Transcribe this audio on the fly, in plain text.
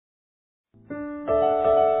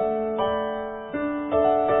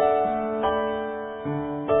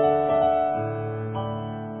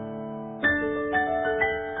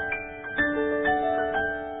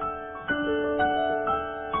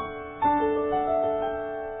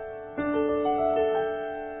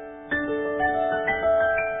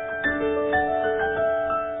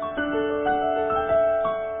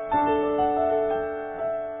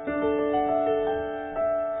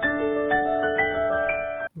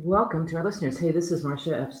Welcome to our listeners. Hey, this is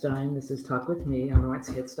Marcia Epstein. This is Talk With Me on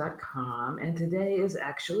LawrenceHits.com. And today is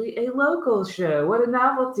actually a local show. What a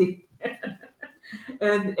novelty.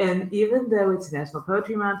 And even though it's National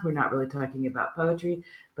Poetry Month, we're not really talking about poetry,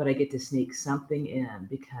 but I get to sneak something in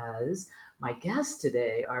because my guests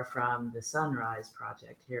today are from the Sunrise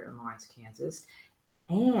Project here in Lawrence, Kansas.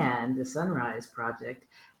 And the Sunrise Project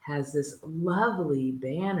has this lovely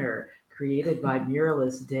banner created by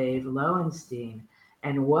muralist Dave Lowenstein.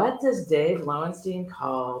 And what does Dave Lowenstein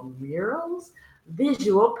call murals?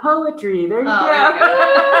 Visual poetry. There you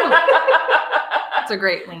go. That's a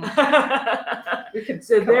great link.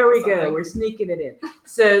 So there we go. We're sneaking it in.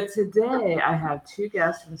 So today I have two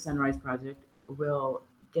guests from the Sunrise Project. We'll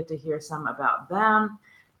get to hear some about them,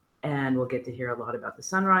 and we'll get to hear a lot about the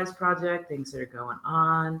Sunrise Project, things that are going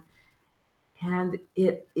on. And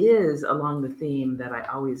it is along the theme that I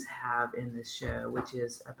always have in this show, which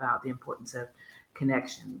is about the importance of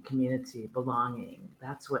connection, community, belonging.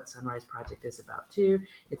 That's what Sunrise Project is about too.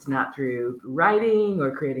 It's not through writing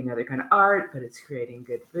or creating other kind of art, but it's creating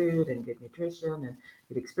good food and good nutrition and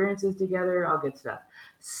good experiences together, all good stuff.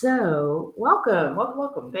 So welcome.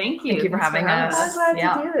 Thank you for having us. I'm glad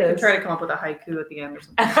to do this. I can try to come up with a haiku at the end or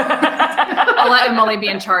something. I'll let Emily be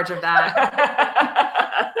in charge of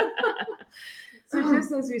that. So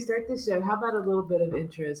just as we start the show, how about a little bit of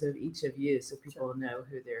intros of each of you so people know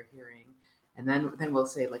who they're hearing? And then we'll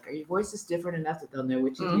say, like, are your voices different enough that they'll know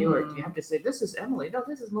which is you? Or do you have to say, this is Emily? No,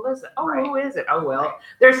 this is Melissa. Oh, right. Who is it? Oh, well,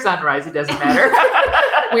 there's Sunrise. It doesn't matter.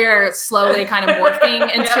 We're slowly kind of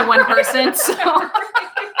morphing into one person. So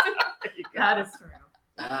that is true.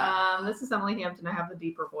 This is Emily Hampton. I have the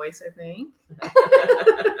deeper voice, I think.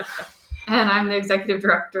 And I'm the executive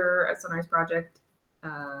director at Sunrise Project.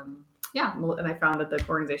 And I founded the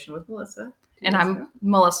organization with Melissa. And I'm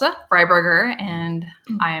Melissa Freiberger, and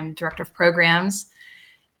I am director of programs.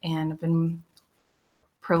 And I've been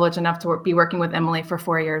privileged enough to be working with Emily for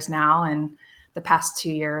 4 years now. And the past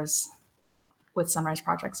 2 years with Sunrise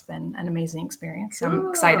Project's been an amazing experience. Cool. I'm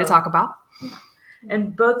excited to talk about.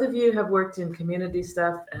 And both of you have worked in community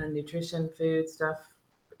stuff and nutrition, food stuff,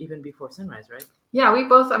 even before Sunrise, right? Yeah, we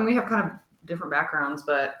have kind of different backgrounds,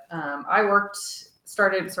 but I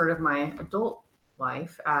started sort of my adult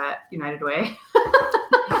life at United Way.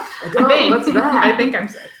 What's that? I think I'm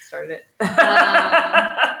started it.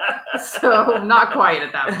 So not quite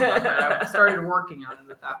at that point, but I started working on it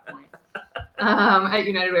at that point. At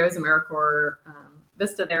United Way, I was in AmeriCorps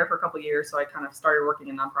Vista there for a couple of years, so I kind of started working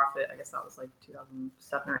in nonprofit. I guess that was like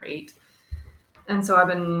 2007 or 8. And so I've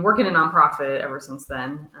been working in nonprofit ever since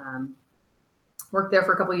then. Worked there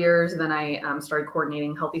for a couple of years, and then I started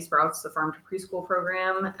coordinating Healthy Sprouts, the farm to preschool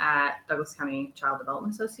program at Douglas County Child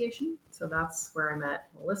Development Association. So that's where I met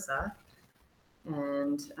Melissa.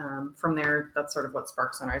 And from there, that's sort of what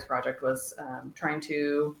sparked Sunrise Project, was trying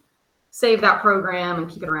to save that program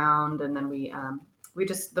and keep it around. And then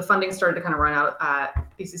the funding started to kind of run out at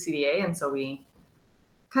BCCDA, and so we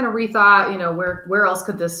kind of rethought, where else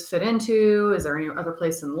could this fit into? Is there any other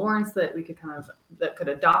place in Lawrence that we could that could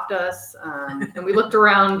adopt us? And we looked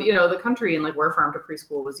around, the country and like where farm to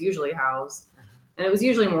preschool was usually housed. And it was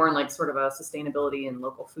usually more in like sort of a sustainability and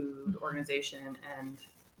local food organization. And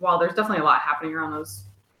while there's definitely a lot happening around those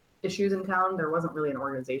issues in town, there wasn't really an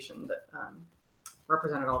organization that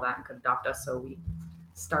represented all that and could adopt us. So we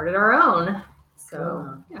started our own.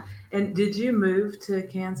 So, yeah. And did you move to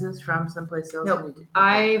Kansas from someplace else? No,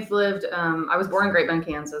 I've lived, I was born in Great Bend,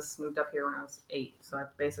 Kansas, moved up here when I was 8. So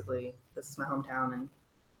this is my hometown, and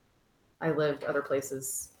I lived other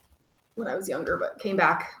places when I was younger, but came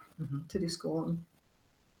back to do school in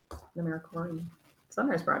AmeriCorps and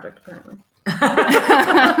Sunrise Project, apparently. And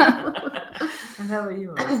how about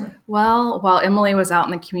you, Melissa? Well, while Emily was out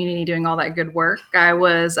in the community doing all that good work, I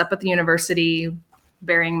was up at the university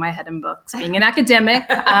burying my head in books, being an academic,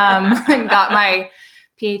 and got my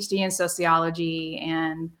PhD in sociology,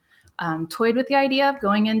 and toyed with the idea of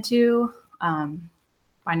going into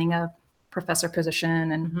finding a professor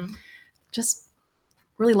position, and just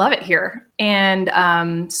really love it here. And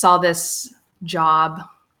saw this job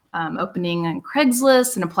opening on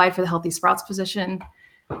Craigslist and applied for the Healthy Sprouts position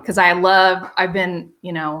because I've been,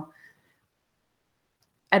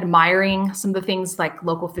 admiring some of the things like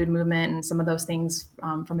local food movement and some of those things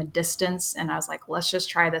from a distance. And I was like, let's just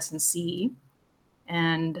try this and see.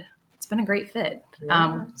 And it's been a great fit,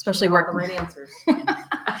 especially working. Right answers.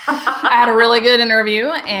 I had a really good interview.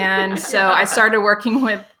 And so I started working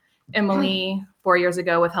with Emily 4 years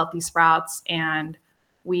ago with Healthy Sprouts, and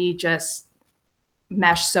we just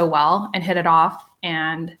meshed so well and hit it off.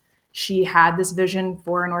 And she had this vision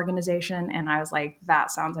for an organization. And I was like,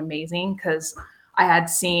 that sounds amazing, because I had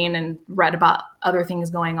seen and read about other things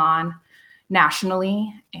going on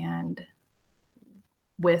nationally, and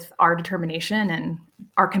with our determination and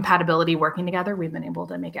our compatibility working together, we've been able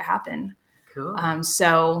to make it happen. Cool.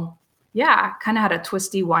 So yeah, kind of had a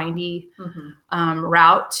twisty, windy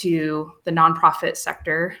route to the nonprofit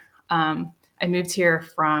sector. I moved here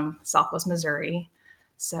from Southwest Missouri,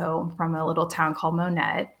 so from a little town called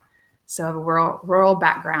Monette. So I have a rural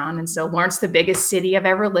background. And so Lawrence, the biggest city I've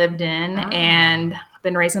ever lived in, and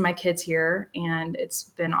been raising my kids here, and it's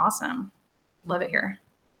been awesome. Love it here.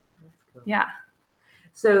 That's cool. Yeah.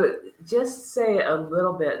 So just say a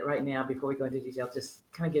little bit right now before we go into detail,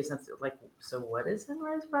 just kind of give a sense of like, so what is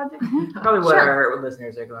Sunrise Project? Probably what our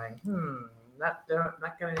listeners are going, not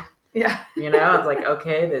going to, Yeah. it's like,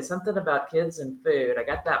 okay, there's something about kids and food. I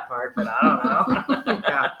got that part, but I don't know.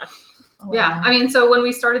 Yeah. Yeah. I mean, so when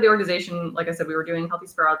we started the organization, like I said, we were doing Healthy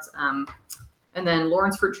Sprouts. And then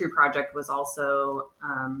Lawrence Fruit Tree Project was also,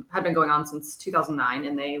 had been going on since 2009.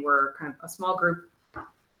 And they were kind of a small group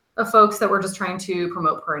of folks that were just trying to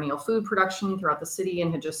promote perennial food production throughout the city,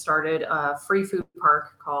 and had just started a free food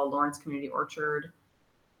park called Lawrence Community Orchard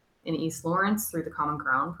in East Lawrence through the Common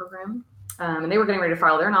Ground program. And they were getting ready to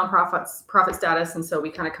file their profit status. And so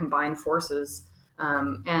we kind of combined forces.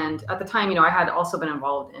 And at the time, I had also been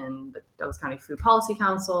involved in the Douglas County Food Policy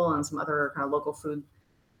Council and some other kind of local food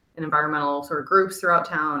and environmental sort of groups throughout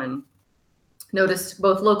town, and noticed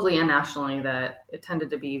both locally and nationally that it tended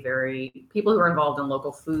to be people who are involved in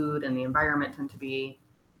local food and the environment tend to be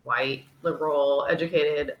white, liberal,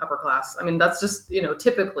 educated, upper class. I mean, that's just,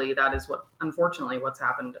 typically that is unfortunately what's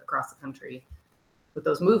happened across the country with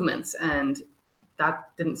those movements. And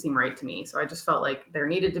that didn't seem right to me. So I just felt like there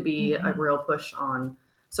needed to be a real push on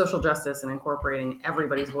social justice and incorporating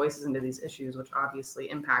everybody's voices into these issues, which obviously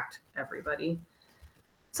impact everybody.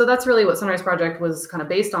 So that's really what Sunrise Project was kind of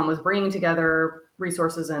based on, was bringing together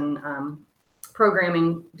resources and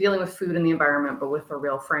programming, dealing with food and the environment, but with a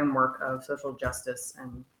real framework of social justice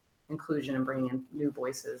and inclusion, and bringing in new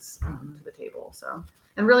voices to the table. So,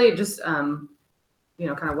 and really just, kind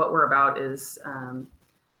of what we're about is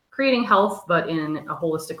creating health, but in a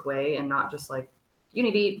holistic way, and not just like you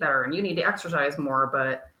need to eat better and you need to exercise more,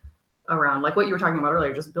 but around like what you were talking about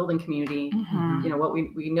earlier, just building community. What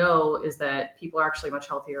we know is that people are actually much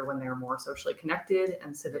healthier when they're more socially connected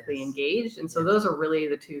and civically engaged. And so those are really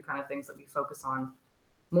the two kind of things that we focus on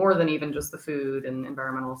more than even just the food and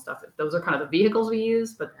environmental stuff. Those are kind of the vehicles we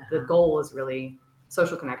use, but the goal is really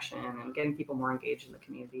social connection and getting people more engaged in the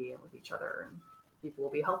community and with each other, and people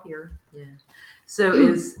will be healthier. Yeah. So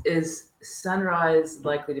is Sunrise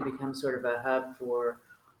likely to become sort of a hub for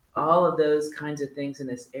all of those kinds of things in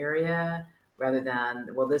this area, rather than,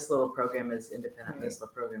 well, this little program is independent, this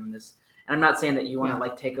little program, this, and I'm not saying that you want to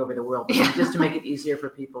like take over the world, but just to make it easier for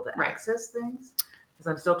people to access things, because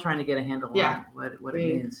I'm still trying to get a handle on what it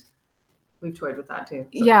means. We've toyed with that too.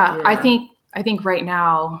 So, yeah, I think right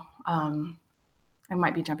now, I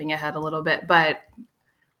might be jumping ahead a little bit, but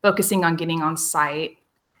focusing on getting on site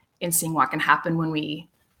and seeing what can happen when we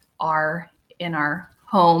are in our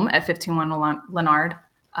home at 15-1 Leonard,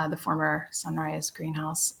 the former Sunrise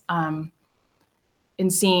Greenhouse, and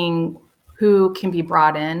seeing who can be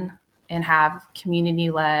brought in and have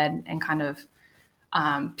community-led and kind of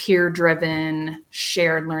peer-driven,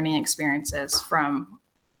 shared learning experiences from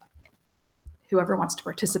whoever wants to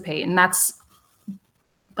participate. And that's,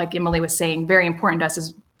 like Emily was saying, very important to us,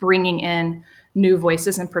 is bringing in new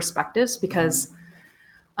voices and perspectives, because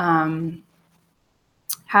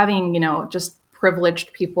having, just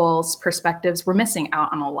privileged people's perspectives, we're missing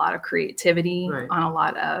out on a lot of creativity, on a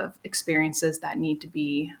lot of experiences that need to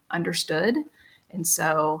be understood. And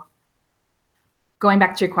so going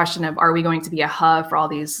back to your question of, are we going to be a hub for all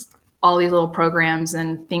these little programs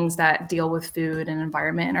and things that deal with food and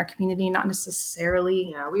environment in our community? Not necessarily.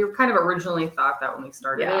 Yeah, we were kind of originally thought that when we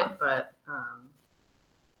started it, but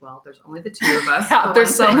there's only the two of us.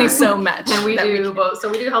 There's only so much. And we do both. So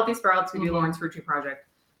we do Healthy Sprouts, we do Lawrence Fruit Tree Project.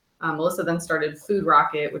 Melissa then started Food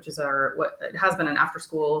Rocket, which is it has been an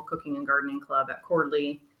after-school cooking and gardening club at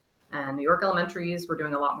Cordley and New York Elementaries. We're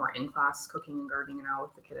doing a lot more in-class cooking and gardening now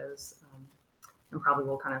with the kiddos, and probably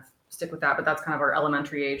we'll kind of stick with that. But that's kind of our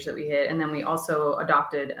elementary age that we hit. And then we also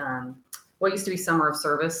adopted what used to be Summer of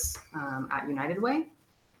Service at United Way.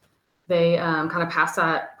 They kind of passed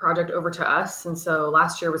that project over to us. And so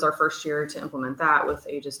last year was our first year to implement that with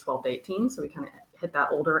ages 12 to 18. So we kind of hit that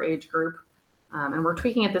older age group. And we're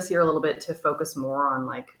tweaking it this year a little bit to focus more on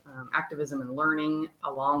activism and learning,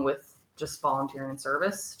 along with just volunteering and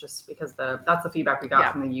service, just because that's the feedback we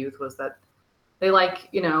got from the youth, was that they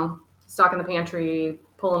stocking the pantry,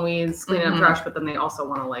 pulling weeds, cleaning up trash, but then they also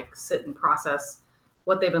want to sit and process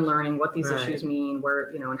what they've been learning, what these Right. issues mean, where,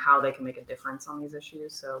 and how they can make a difference on these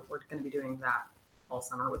issues. So we're going to be doing that all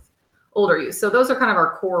summer with older youth. So those are kind of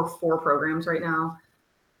our core 4 programs right now.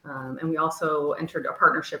 And we also entered a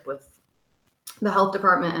partnership with the health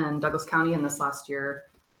department and Douglas County in this last year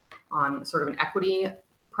on sort of an equity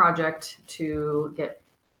project to get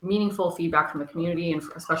meaningful feedback from the community, and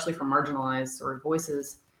especially from marginalized or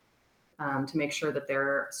voices, to make sure that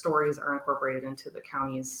their stories are incorporated into the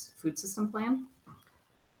county's food system plan.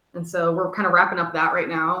 And so we're kind of wrapping up that right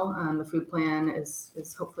now. The food plan is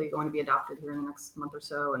hopefully going to be adopted here in the next month or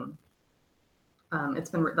so, and that's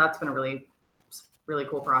been a really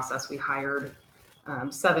cool process. We hired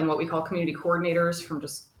 7 what we call community coordinators from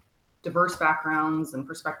just diverse backgrounds and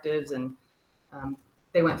perspectives, and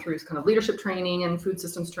they went through kind of leadership training and food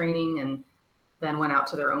systems training, and then went out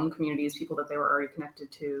to their own communities, people that they were already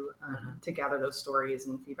connected to gather those stories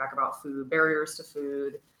and feedback about food, barriers to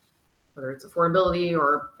food, whether it's affordability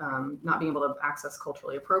or not being able to access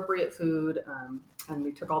culturally appropriate food. And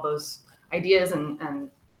we took all those ideas, and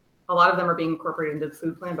a lot of them are being incorporated into the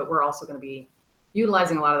food plan, but we're also going to be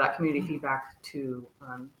utilizing a lot of that community feedback to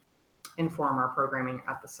inform our programming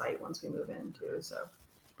at the site once we move in too. So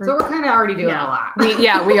we're kind of already doing a lot.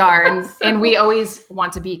 We are. And we always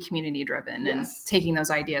want to be community driven and Yes. taking those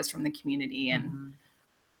ideas from the community and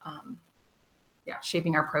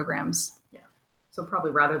shaping our programs. So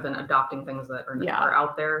probably rather than adopting things that are Yeah.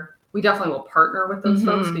 out there, we definitely will partner with those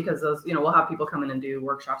folks, Mhm. because those, we'll have people come in and do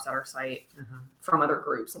workshops at our site from other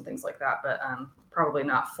groups and things like that, but probably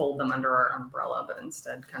not fold them under our umbrella, but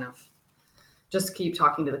instead kind of just keep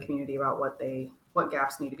talking to the community about what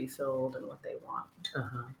gaps need to be filled and what they want.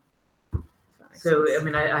 Uh-huh. If that makes So, sense. I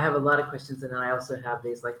mean, I have a lot of questions, and then I also have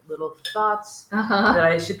these like little thoughts Uh-huh. that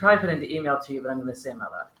I should probably put into email to you, but I'm going to say them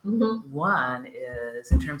out loud. Mhm. One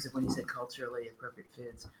is in terms of when you said culturally appropriate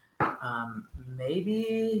foods,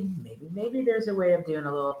 maybe there's a way of doing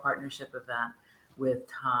a little partnership event with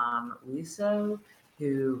Tom Wiseau,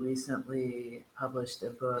 who recently published a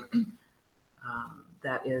book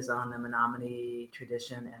that is on the Menominee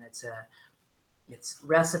tradition, and it's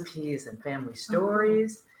recipes and family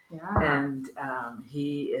stories. Yeah. And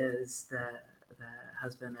he is the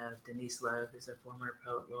husband of Denise Lowe, who's a former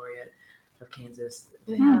poet laureate of Kansas,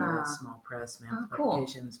 Yeah. Small Press, Oh, Mammoth cool.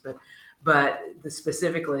 Publications. But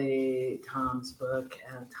specifically Tom's book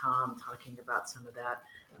and Tom talking about some of that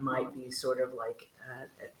might be sort of like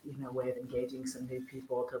a way of engaging some new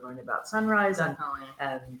people to learn about Sunrise, Definitely.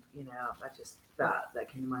 and that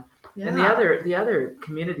came to mind. Yeah. And the other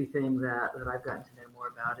community thing that I've gotten to know more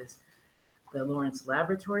about is the Lawrence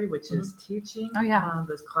Laboratory, which is teaching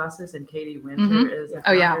those classes, and Katie Winter Mhm. is the Oh,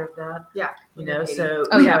 founder yeah. of that. Yeah. So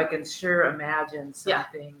Oh, yeah. I can sure imagine some Yeah.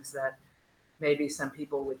 things that maybe some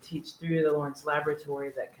people would teach through the Lawrence Laboratory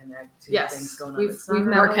that connect to Yes, things going on. we've at Sunrise.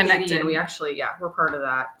 met We're with Katie, connected. and we actually we're part of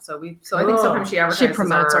that. So I think Cool. sometimes she advertises She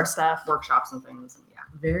promotes our stuff. workshops and things. And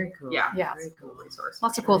Very cool. Yeah. Yeah. Very cool cool. resource.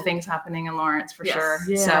 Lots of cool things happening in Lawrence for Yes. sure.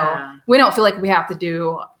 Yeah. So we don't feel like we have to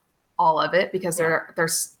do all of it, because Yeah. there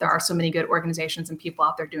are so many good organizations and people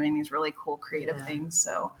out there doing these really cool creative Yeah. things.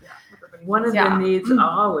 So Yeah, everybody One of knows. the Yeah. needs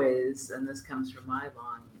always, and this comes from my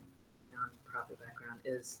long nonprofit background,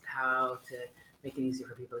 is how to make it easy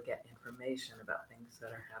for people to get information about things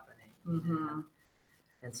that are happening. Mhm.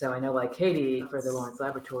 And so I know, like Katie, for the Lawrence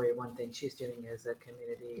Laboratory, one thing she's doing is a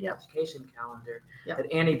community Yep. education calendar Yep. that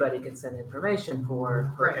anybody can send information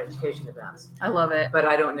for Right. education events. I love it. But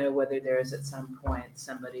I don't know whether there's at some point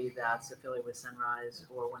somebody that's affiliated with Sunrise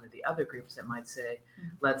or one of the other groups that might say,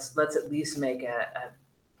 let's at least make a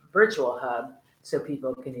virtual hub so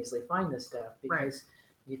people can easily find this stuff, because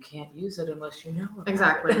you can't use it unless you know about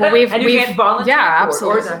Exactly. it. Well, and you can't volunteer yeah, for it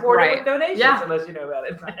absolutely. or support it Right. with donations Yeah. unless you know about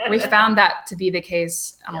it. We found that to be the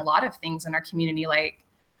case on a lot of things in our community, like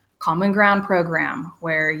Common Ground program,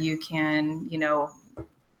 where you can,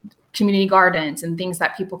 community gardens and things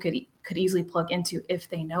that people could easily plug into if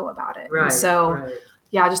they know about it. Right. So right.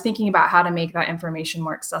 yeah, just thinking about how to make that information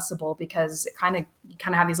more accessible, because you kind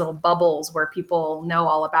of have these little bubbles where people know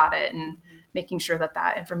all about it, and making sure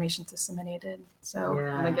that information's disseminated. So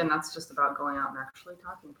Yeah. And again, that's just about going out and actually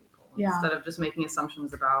talking to people Yeah. instead of just making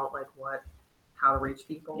assumptions about how to reach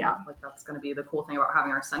people. Yeah. Like that's going to be the cool thing about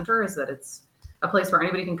having our center, is that it's a place where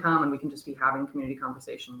anybody can come and we can just be having community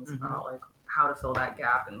conversations Mhm. about how to fill that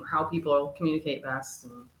gap and how people communicate best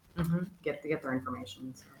and Mhm. get their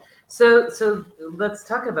information. So let's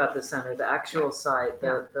talk about the center, the actual site,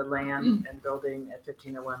 the Yeah. land and building at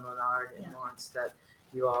 1501 Leonard in Lawrence that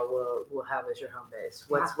you all will have as your home base.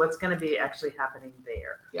 What's going to be actually happening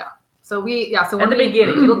there? So when At the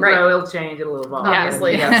beginning, it'll grow, it'll change, it'll evolve.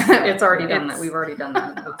 obviously, Yeah. yes, it's already done that. It's- We've already done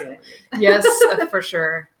that. Okay. Yes, for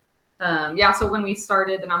sure. So when we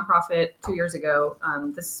started the nonprofit 2 years ago,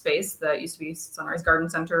 this space that used to be Sunrise Garden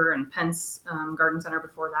Center and Pence Garden Center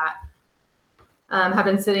before that have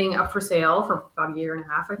been sitting up for sale for about a year and a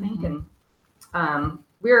half, I think. Mhm. And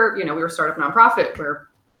we were a startup nonprofit. We're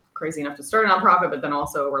crazy enough to start a nonprofit, but then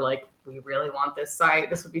also we're like, we really want this site.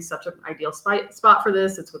 This would be such an ideal spot for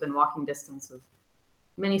this. It's within walking distance of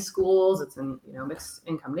many schools. It's in mixed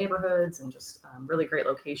income neighborhoods and just really great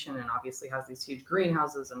location, and obviously has these huge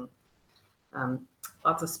greenhouses and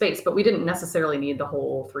lots of space. But we didn't necessarily need the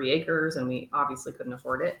whole 3 acres, and we obviously couldn't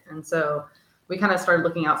afford it. And so we kind of started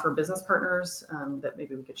looking out for business partners that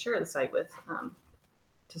maybe we could share the site with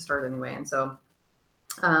to start anyway. And so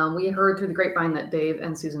we heard through the grapevine that Dave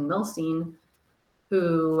and Susan Milstein,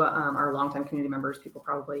 who are longtime community members, people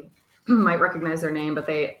probably might recognize their name, but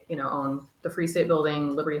they own the Free State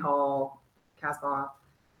Building, Liberty Hall, Casbah,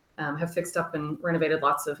 have fixed up and renovated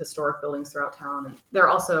lots of historic buildings throughout town. And they're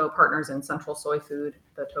also partners in Central Soy Food,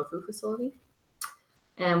 the tofu facility.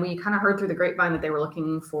 And we kind of heard through the grapevine that they were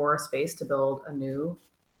looking for a space to build a new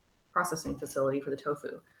processing facility for the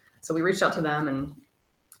tofu. So we reached out to them and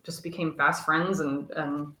just became fast friends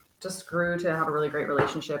and just grew to have a really great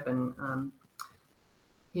relationship. And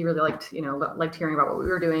he really liked hearing about what we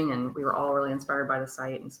were doing, and we were all really inspired by the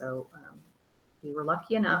site. And so we were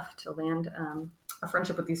lucky enough to land a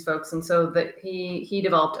friendship with these folks. And so that he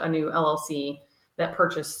developed a new LLC that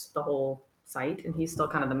purchased the whole site, and he's still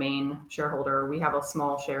kind of the main shareholder. We have a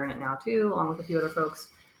small share in it now too, along with a few other folks.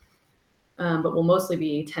 But we'll mostly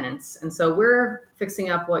be tenants. And so we're fixing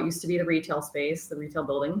up what used to be the retail space, the retail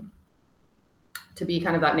building, to be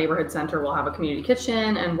kind of that neighborhood center. We'll have a community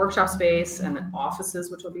kitchen and workshop space and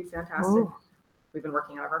offices, which will be fantastic. Ooh. We've been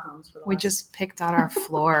working out of our homes for the We last- just picked out our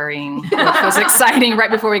flooring, which was exciting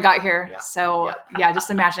right before we got here. Yeah. So just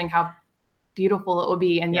imagining how beautiful it will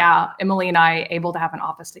be. And Emily and I able to have an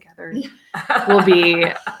office together will be,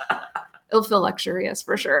 it'll feel luxurious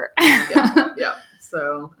for sure. yeah.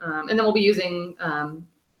 So, and then we'll be using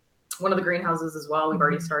one of the greenhouses as well. We've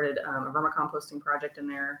already started a vermicomposting project in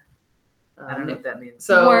there. I don't know what that means.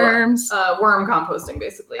 So Worms. Worm composting,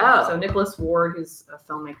 basically. Oh. So Nicholas Ward, who's a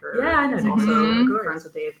filmmaker, Yeah, I know is Nicholas. also Mhm. Of course. friends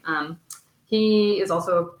with Dave. He is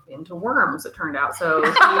also into worms, it turned out. So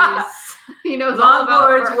he knows all about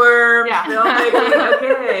Longboards, worms, Yeah. filmmaking.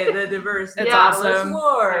 Okay, the diversity. It's Nicholas awesome.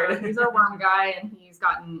 Ward. So he's our worm guy, and he's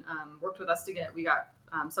gotten worked with us we got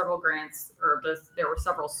several grants, there were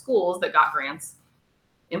several schools that got grants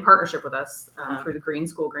in partnership with us through the Green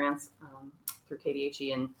School grants through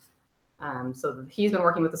KDHE, and so he's been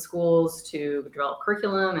working with the schools to develop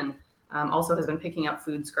curriculum, and also has been picking up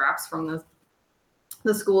food scraps from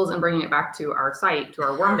the schools and bringing it back to our site, to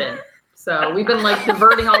our worm bin. So we've been like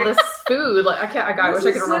diverting all this food. Like I wish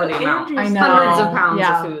I could remember the amount. I know. Hundreds of pounds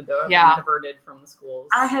Yeah. of food though have Yeah. been diverted from the schools.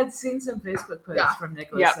 I had seen some Facebook posts Yeah. from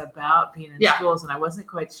Nicholas about being in Yeah. schools, and I wasn't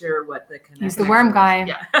quite sure what the connection. He's the worm guy.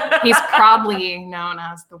 Yeah. He's proudly known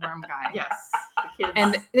as the worm guy. Yes. The kids.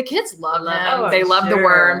 And the kids love Love him. him. They Oh, love the sure.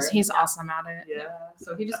 worms. He's awesome at it. Yeah.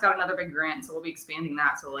 So he just got another big grant, so we'll be expanding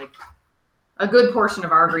that. So like a good portion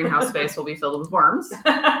of our greenhouse space will be filled with worms.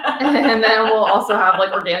 And then we'll also have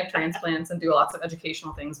like organic transplants and do lots of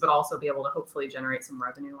educational things, but also be able to hopefully generate some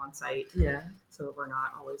revenue on site Yeah. so that we're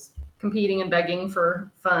not always competing and begging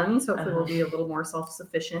for funds. Hopefully we'll be a little more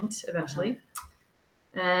self-sufficient eventually.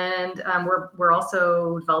 And we're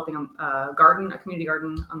also developing a community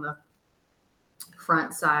garden on the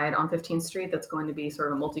front side on 15th Street that's going to be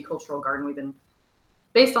sort of a multicultural garden.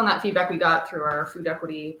 Based on that feedback we got through our food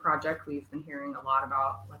equity project, we've been hearing a lot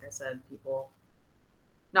about, like I said, people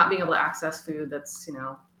not being able to access food that's,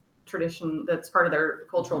 tradition, that's part of their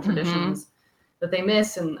cultural traditions that they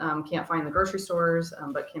miss and can't find in the grocery stores,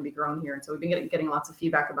 but can be grown here. And so we've been getting lots of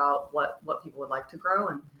feedback about what people would like to grow.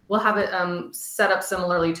 And we'll have it set up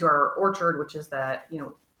similarly to our orchard, which is that,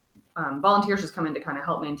 volunteers just come in to kind of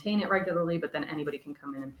help maintain it regularly, but then anybody can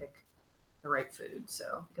come in and pick the right food.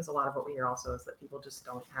 So, because a lot of what we hear also is that people just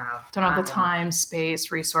don't have The time,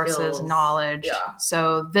 space, resources, Skills. knowledge. Yeah.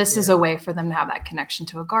 So this is a way for them to have that connection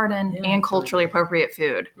to a garden Yeah, and culturally appropriate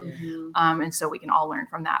food. Mhm. And so we can all learn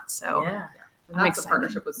from that. So Yeah. And that's excited. a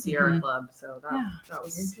partnership with Sierra Mhm. Club. So that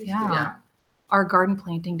was Interesting. yeah. Our garden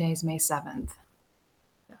planting day is May 7th.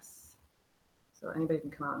 yes. So anybody can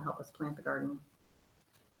come out and help us plant the garden.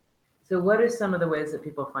 So what are some of the ways that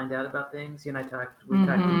people find out about things? You and I talked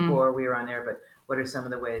Mhm. before we were on there, but what are some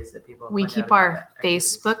of the ways that people We find out keep about our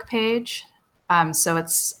activities? Facebook page. So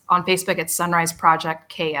it's on Facebook, it's Sunrise Project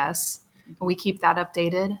KS. We keep that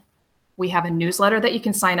updated. We have a newsletter that you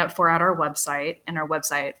can sign up for at our website, and our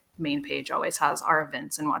website main page always has our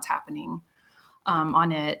events and what's happening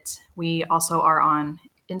on it. We also are on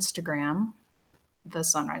Instagram, The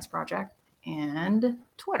Sunrise Project, and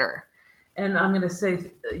Twitter. And I'm going to say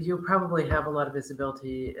you'll probably have a lot of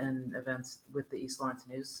visibility and events with the East Lawrence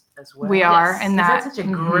News as well. We are, Yes. and That's such a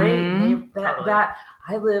great Mhm. name. Totally. That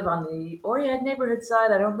I live on the Oriad neighborhood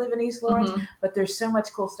side. I don't live in East Lawrence, Mhm. but there's so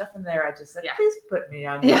much cool stuff in there. I just said, Yeah. please put me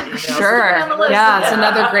on Yeah, your email. Sure. on the list. Yeah, it's Yeah.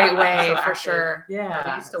 another great way So for active. sure. Yeah.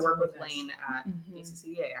 I used to it's work really with nice. Lane at Mhm.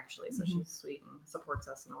 ACCA actually, so Mhm. she's sweet and supports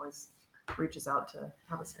us and always reaches out to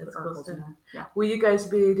have us put That's cool articles in stuff. there. Yeah. Will you guys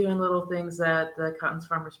be doing little things at the Cotton's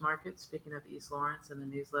Farmers Market? Speaking of East Lawrence and the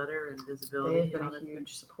newsletter and visibility. They've been and a all that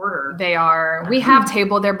huge supporter. They are. We have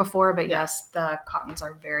tabled there before, but yes, the Cottons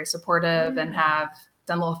are very supportive and have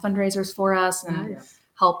done little fundraisers for us and Nice.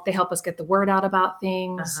 they help us get the word out about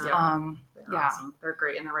things. Uh-huh. They're Yeah. awesome. They're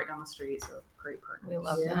great and they're right down the street, so great partners. We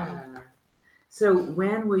love Yeah. So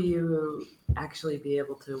when will you actually be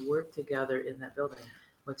able to work together in that building?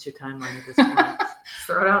 What's your timeline at this point?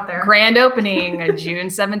 Throw it out there. Grand opening June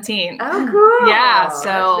 17th. Oh, cool. Yeah, That's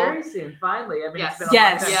so- very soon. Finally. I mean, Yes. it's been a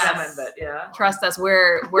long Yes. time Yes. coming, but yeah. Trust us,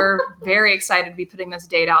 we're very excited to be putting this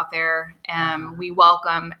date out there. We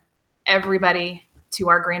welcome everybody to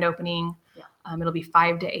our grand opening. Yeah. It'll be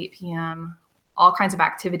 5 to 8 p.m. All kinds of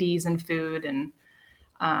activities and food and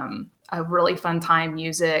a really fun time,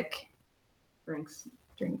 music, Drinks.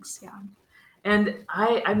 drinks. Yeah. And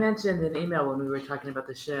I mentioned in email when we were talking about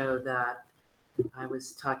the show that I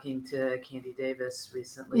was talking to Candy Davis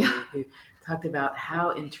recently, Yeah. who talked about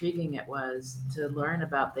how intriguing it was to learn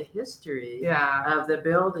about the history Yeah. of the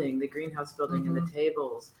building, the greenhouse building, and the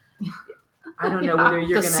tables. Yeah. I don't know Yeah. whether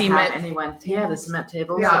you're The going to have cement. anyone. Yeah, the cement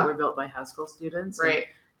tables Yeah. that were built by high school students. and- Right.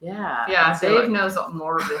 yeah. Yeah. and so- Dave knows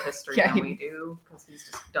more of the history Yeah. than we do because he's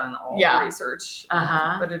just done all Yeah. the research.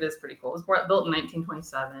 Uh-huh. But it is pretty cool. It was built in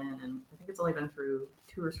 1927, and I think it's only been through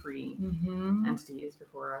 2 or 3 Mm-hmm. entities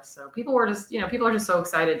before us. So people are just so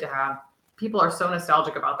excited to have. People are so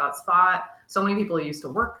nostalgic about that spot. So many people used to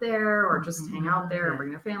work there or just hang out there and bring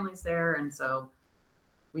their families there, and so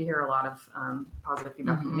we hear a lot of positive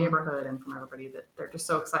feedback from the Mhm. neighborhood and from everybody that they're just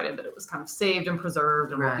so excited that it was kind of saved and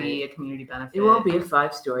preserved and will be a community benefit. It won't be a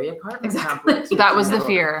 5-story apartment Exactly. complex. That was the People-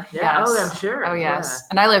 fear. Yeah. Yes. Oh, I'm sure. Oh, yes.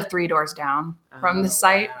 And I live 3 doors down Yeah. from the Oh,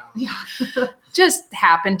 site. wow. Yeah. Just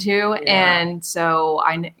happened to. Yeah. And so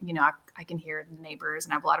I can hear the neighbors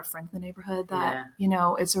and I have a lot of friends in the neighborhood that,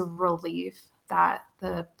 it's a relief that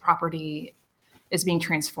the property is being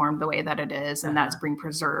transformed the way that it is and that's being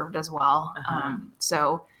preserved as well. Uh-huh.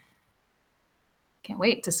 So can't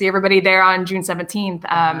wait to see everybody there on June 17th,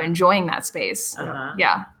 enjoying that space. Uh-huh.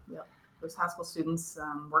 Yeah, Those high school students'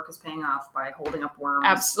 work is paying off by holding up worms.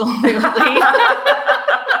 absolutely.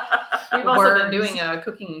 We've also been Worms. doing a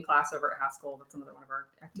cooking class over at Haskell. That's another one of our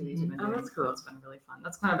activities we've been Oh, doing. that's cool. It's been really fun.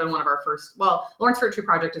 That's kind of been one of our first. Well, Lawrence Fruit Tree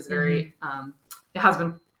Project is very. It has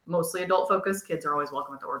been mostly adult focused. Kids are always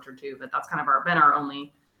welcome at the orchard too, but that's kind of been our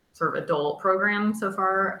only sort of adult program so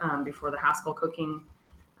far before the Haskell cooking.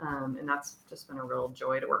 And that's just been a real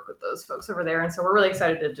joy to work with those folks over there. And so we're really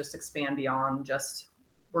excited to just expand beyond just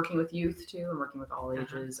working with youth too, and working with all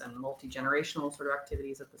ages and multi-generational sort of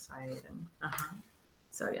activities at the site. And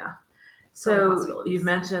so, yeah. So possibilities. you've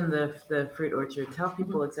mentioned the fruit orchard. Tell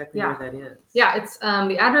people exactly Yeah. where that is. Yeah, it's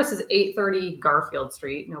the address is 830 Garfield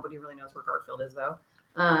Street. Nobody really knows where Garfield is though.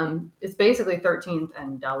 It's basically 13th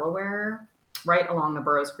and Delaware, right along the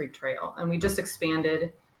Burrows Creek Trail. And we just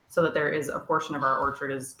expanded so that there is a portion of our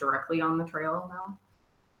orchard is directly on the trail now.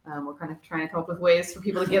 We're kind of trying to come up with ways for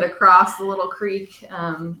people to get across the little creek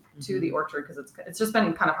to the orchard because it's just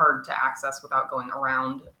been kind of hard to access without going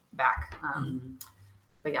around back.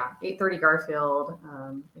 But yeah, 830 Garfield.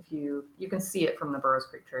 If you can see it from the Burrows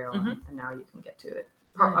Creek Trail, and now you can get to it,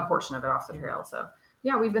 a portion of it off the trail. So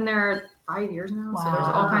yeah, we've been there 5 years now. So there's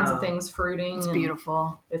all kinds of things fruiting. It's and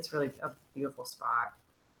beautiful. It's really a beautiful spot.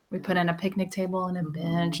 We put in a picnic table and a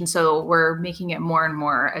bench. And so we're making it more and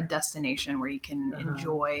more a destination where you can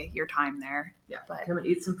enjoy your time there. Yeah. But Come and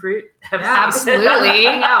eat some fruit. absolutely.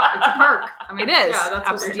 Hang out. It's a park. I mean, It is. Yeah, that's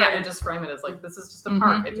Absolutely. what we're trying to just frame it as like this is just a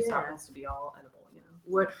park. It just happens to be all edible.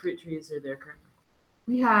 What fruit trees are there currently?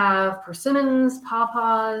 We have persimmons,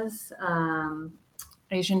 pawpaws,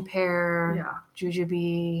 Asian pear, yeah,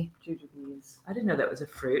 jujube, jujube, these. I didn't know that was a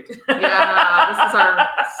fruit. Yeah, this is our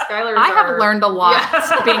Skylar's. I have learned a lot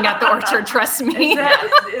Yeah. being at the orchard. Trust me.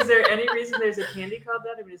 Is there any reason there's a candy called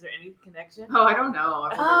that? I mean, is there any connection? Oh, I don't know.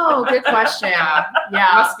 Oh, good question. Yeah, Yeah.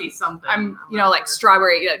 must be something. I'm, you not know, like sure.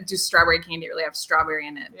 strawberry. Do strawberry candy really have strawberry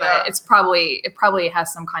in it? But Yeah. it probably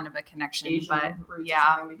has some kind of a connection. Asian But roots or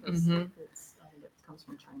yeah, something because Mhm. I think it comes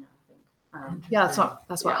from China. I think. yeah,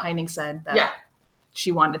 that's what Yeah. Heining said. That Yeah.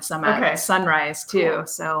 she wanted some at Okay. Sunrise too. Cool.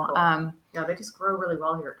 So Cool. Yeah, they just grow really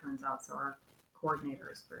well here. It turns out. So our coordinator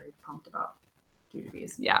is very pumped about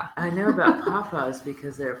these. yeah. I know about pawpaws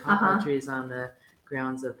because there are pawpaw Uh-huh. trees on the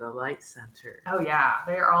grounds of the Light Center. Oh yeah,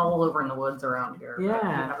 they're all over in the woods around here. but Yeah.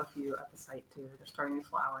 we have a few at the site too. They're starting to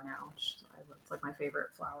flower now, which it's like my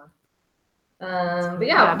favorite flower. But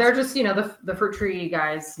yeah, they're just the fruit tree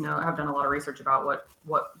guys have done a lot of research about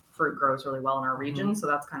what fruit grows really well in our region. So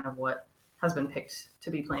that's kind of what has been picked to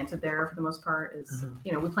be planted there for the most part. Is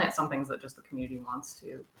we plant some things that just the community wants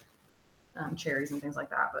to, cherries and things like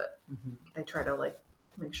that, but they try to like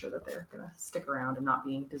make sure that they're gonna stick around and not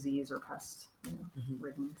be disease or pest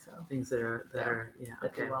ridden. So Things that are That do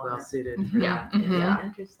okay, well well there. suited. Mhm. Yeah. Mhm. Yeah.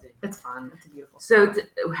 Interesting. it's fun. It's a beautiful. So spot.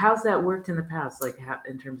 how's that worked in the past? Like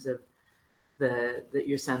in terms of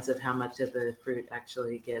your sense of how much of the fruit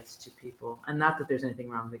actually gets to people, and not that there's anything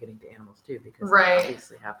wrong with getting to animals too, because Right. that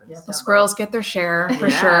obviously happens. Yeah. The squirrels get their share for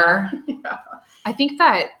Yeah. sure. Yeah. I think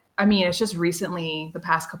that it's just recently the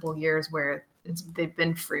past couple of years where they've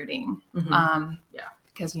been fruiting. Mhm. Yeah.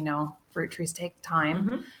 Because fruit trees take time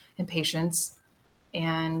Mhm. and patience,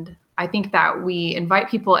 and I think that we invite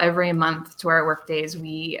people every month to our work days.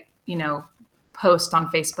 We post on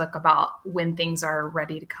Facebook about when things are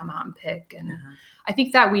ready to come out and pick, and Uh-huh. I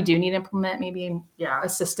think that we do need to implement maybe Yeah. a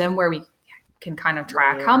system where we can kind of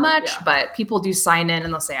track Yeah, how much, yeah. but people do sign in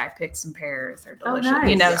and they'll say, I picked some pears, they're Oh, delicious,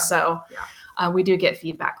 nice. Yeah. so Yeah. we do get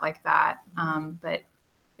feedback like that. But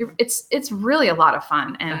it's really a lot of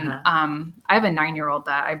fun. And I have a 9-year-old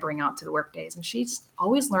that I bring out to the work days, and she's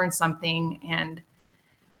always learned something, and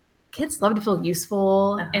kids love to feel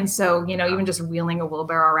useful. And so, even just wheeling a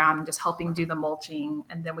wheelbarrow around and just helping do the mulching,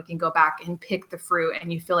 and then we can go back and pick the fruit,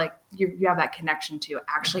 and you feel like you have that connection to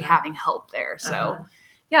actually having help there. So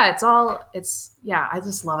yeah, I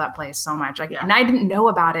just love that place so much. Yeah. And I didn't know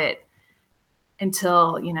about it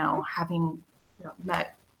until, having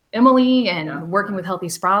met Emily and working with Healthy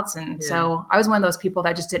Sprouts. And so I was one of those people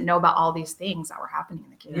that just didn't know about all these things that were happening in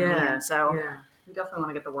the community. Yeah. And so Yeah. We definitely want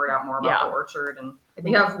to get the word out more about Yeah. the orchard, and I we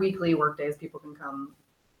think have weekly work days. People can come.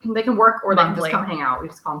 They can work or they can Monthly. just come hang out. We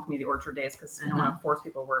just call them community orchard days because we don't want to force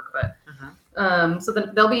people to work. But Uh-huh. so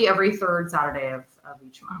they'll be every third Saturday of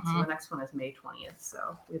each month. So Mhm. the next one is May 20th.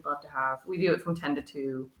 So we'd love to we do it from 10 to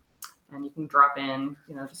 2, and you can drop in,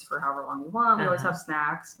 just for however long you want. We always have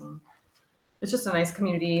snacks, and it's just a nice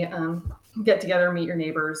community get together, meet your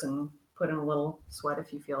neighbors, and put in a little sweat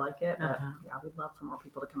if you feel like it. But yeah, we'd love for more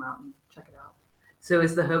people to come out and check it out. So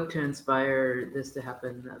is the hope to inspire this to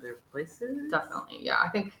happen in other places? Definitely. Yeah. I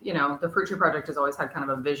think, the Fruit Tree Project has always had kind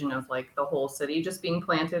of a vision of like the whole city just being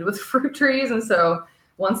planted with fruit trees. And so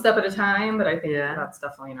one step at a time, but I think that's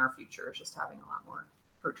definitely in our future, is just having a lot more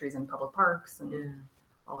fruit trees in public parks and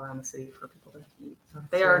all around the city for people to eat. So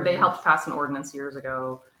they helped pass an ordinance years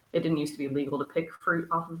ago. It didn't used to be legal to pick fruit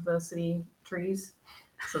off of the city trees.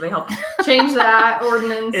 So they helped change that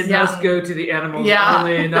ordinance. It must go to the animals Yeah.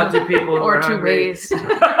 only, not to people who or are to hungry. raise.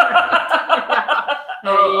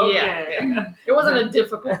 Oh, Yeah. okay. It wasn't a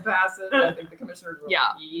difficult passage. I think the commissioners were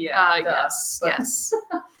Yeah. like, Yes. But- Yes.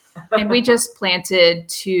 And we just planted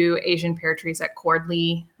 2 Asian pear trees at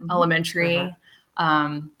Cordley Elementary.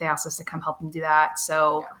 They asked us to come help them do that.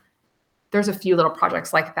 So there's a few little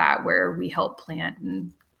projects like that where we help plant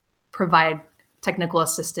and provide technical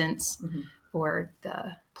assistance Mhm. for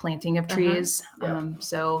the planting of trees. Yeah.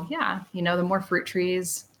 So yeah, the more fruit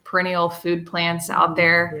trees, perennial food plants out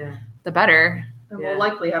there, Yeah. the better. And Yeah. we'll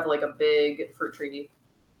likely have like a big fruit tree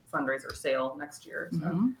fundraiser sale next year. So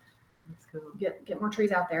Mhm. That's cool. get more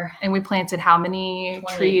trees out there. And we planted how many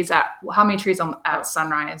 20. trees at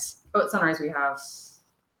Sunrise? Oh, at Sunrise we have,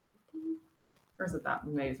 or is it that?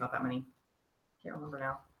 Maybe it's not that many. Can't remember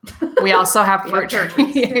now. We also have We fruit have pear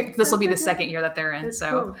trees. trees. This will be the second year that they're in. That's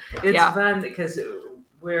So cool. It's yeah. fun because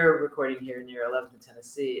we're recording here near 11th in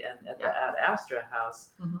Tennessee, and at the Ad Astra House,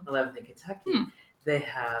 Mhm. 11th in Kentucky, they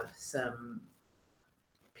have some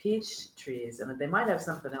peach trees, and they might have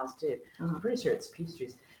something else too. I'm pretty sure it's peach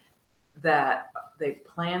trees that they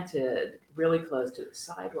planted really close to the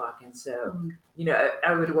sidewalk. And so,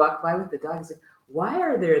 I would walk by with the dog and say, why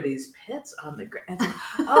are there these pits on the ground?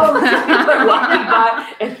 Oh, people are walking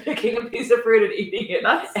by and picking a piece of fruit and eating it.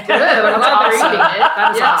 That's good. I'm glad they're eating it.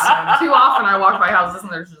 That is awesome. Too often I walk by houses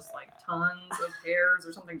and there's just like tons of pears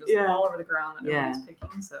or something just all over the ground that nobody's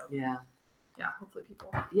picking. So yeah, hopefully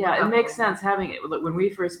people. Yeah, it makes sense having it. Look, when we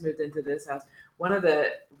first moved into this house, one of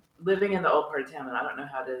the living in the old part of town, and I don't know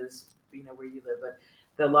how it is, where you live, but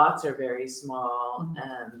the lots are very small,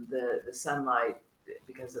 and the sunlight,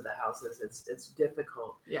 because of the houses, it's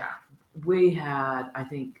difficult. Yeah. We had, I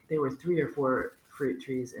think there were 3 or 4 fruit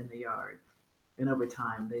trees in the yard, and over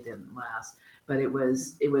time they didn't last, but it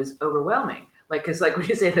was overwhelming. Because when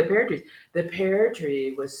you say the pear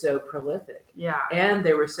tree was so prolific. Yeah. And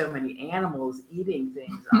there were so many animals eating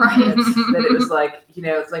things on it that it was like,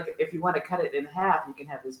 it's like if you want to cut it in half, you can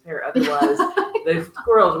have this pear. Otherwise, the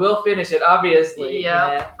squirrels will finish it, obviously.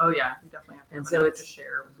 Yeah. Oh, yeah. You definitely have to. And so it's to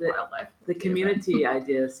share with wildlife. The community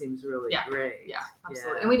idea seems really great. Yeah,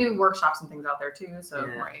 absolutely. And we do workshops and things out there too. So,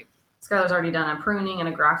 Skylar's already done a pruning and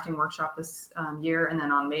a grafting workshop this year. And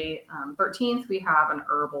then on May 13th, we have an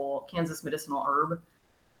Kansas medicinal herb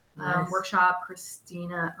workshop. Christine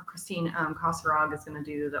Kosarog is going to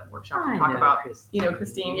do the workshop and talk about,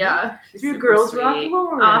 Christine. Yeah. Your Girls Rock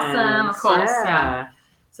Lawrence. Awesome. Of course. Yeah.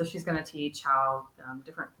 So she's going to teach how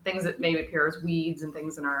different things that may appear as weeds and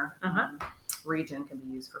things in our region can be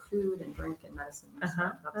used for food and drink and medicine.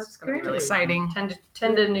 So that's going to be really exciting.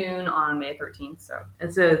 10 to noon on May 13th. So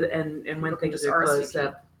and when things are closed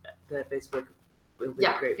up, the Facebook will be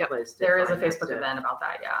a great place. There is a Facebook event about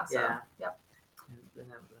that. Yeah. So, Yep. And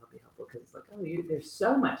that'll be helpful because it's like, there's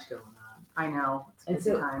so much going on. I know. And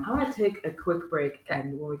so I want to take a quick break,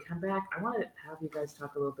 and when we come back, I want to have you guys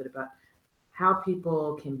talk a little bit about how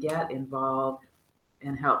people can get involved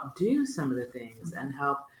and help do some of the things and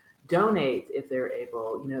help donate if they're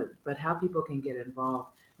able, but how people can get involved,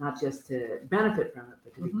 not just to benefit from it,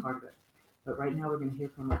 but to be part of it. But right now we're going to hear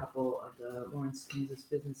from a couple of the Lawrence, Kansas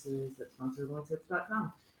businesses that sponsor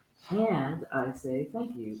LawrenceHips.com. And I say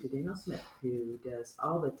thank you to Daniel Smith, who does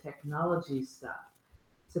all the technology stuff.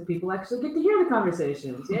 So people actually get to hear the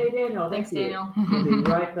conversations. Yay, Daniel. Thanks, Daniel. We'll be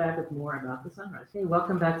right back with more about the sunrise. Hey,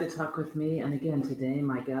 welcome back to Talk With Me. And again, today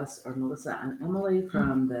my guests are Melissa and Emily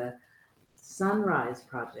from the Sunrise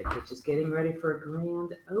Project, which is getting ready for a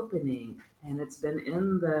grand opening. And it's been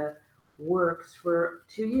in the works for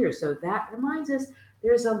 2 years. So that reminds us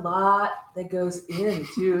there's a lot that goes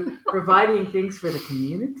into providing things for the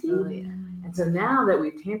community. Oh, yeah. And so now that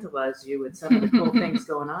we've tantalized you with some of the cool things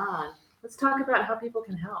going on, let's talk about how people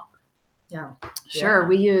can help. Yeah. Sure.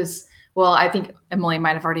 We use, I think Emily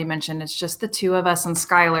might have already mentioned, it's just the two of us and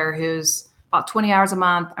Skylar, who's about 20 hours a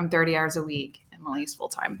month. I'm 30 hours a week. Emily's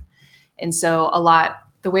full-time. And so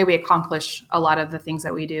the way we accomplish a lot of the things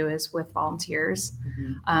that we do is with volunteers.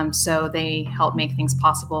 So they help make things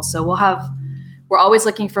possible. So we're always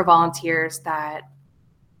looking for volunteers that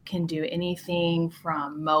can do anything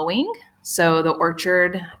from mowing. So the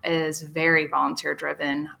orchard is very volunteer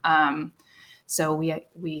driven. So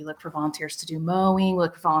we look for volunteers to do mowing. We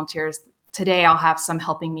look for volunteers. Today I'll have some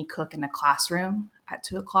helping me cook in the classroom at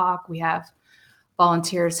 2:00. We have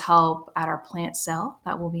volunteers help at our plant sale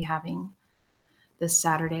that we'll be having this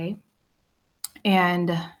Saturday.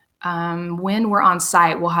 And when we're on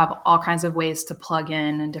site, we'll have all kinds of ways to plug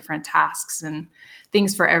in and different tasks and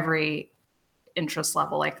things for every interest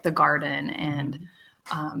level, like the garden and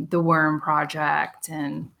the worm project.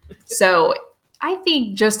 And so I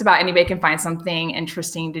think just about anybody can find something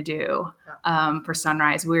interesting to do for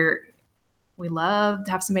Sunrise. We love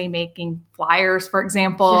to have somebody making flyers, for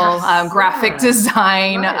example, graphic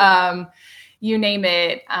design, you name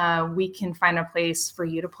it. We can find a place for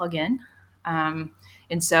you to plug in.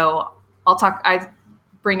 And so I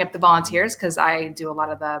bring up the volunteers because I do a lot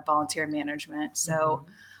of the volunteer management. So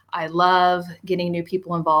I love getting new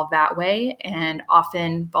people involved that way. And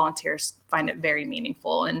often volunteers find it very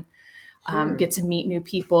meaningful and get to meet new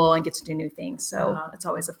people and get to do new things. So it's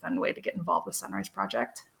always a fun way to get involved with Sunrise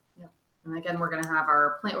Project. Yeah. And again, we're going to have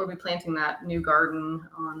we'll be planting that new garden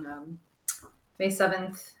on May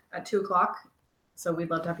 7th at 2:00. So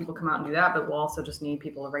we'd love to have people come out and do that, but we'll also just need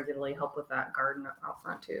people to regularly help with that garden out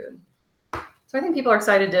front too. So I think people are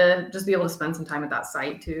excited to just be able to spend some time at that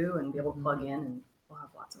site too and be able to plug in, and we'll have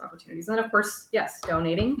lots of opportunities. And then of course,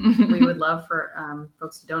 donating. We would love for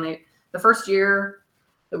folks to donate. The first year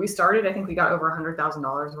that we started, I think we got over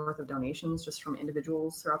 $100,000 worth of donations just from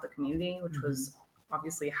individuals throughout the community, which was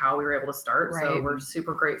obviously how we were able to start. Right. So we're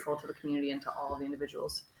super grateful to the community and to all of the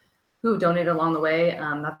individuals who donated along the way.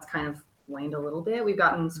 That's kind of waned a little bit. We've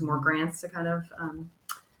gotten some more grants to kind of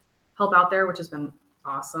help out there, which has been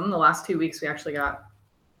awesome. The last 2 weeks, we actually got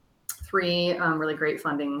 3 really great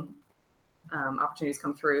funding opportunities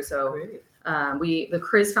come through. So Great. the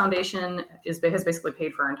CRIS Foundation has basically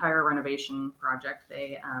paid for our entire renovation project.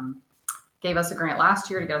 They gave us a grant last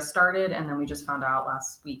year to get us started, and then we just found out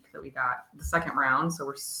last week that we got the second round. So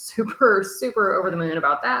we're super, super over the moon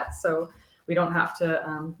about that. So we don't have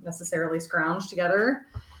to necessarily scrounge together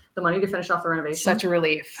the money to finish off the renovation. Such a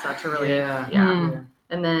relief. Such a relief. Yeah. Mm.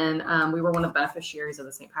 And then we were one of the beneficiaries of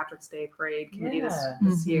the St. Patrick's Day Parade Committee this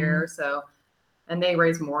Mhm. year. So, and they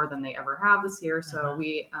raised more than they ever have this year. So Uh-huh.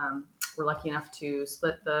 we were lucky enough to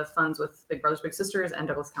split the funds with Big Brothers Big Sisters and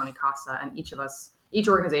Douglas County CASA, and each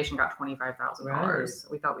organization got $25,000.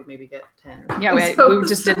 We thought we'd maybe get 10. Yeah, we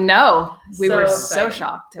just didn't know. We were so exciting.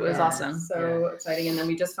 shocked. It was Yeah, awesome. So exciting. And then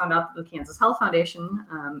we just found out that the Kansas Health Foundation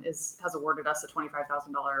has awarded us a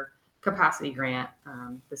 $25,000 capacity grant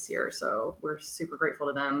this year. So we're super grateful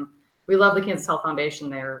to them. We love the Kansas Health Foundation.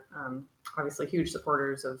 They're obviously huge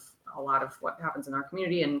supporters of a lot of what happens in our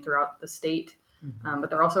community and throughout the state. But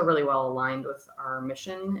they're also really well aligned with our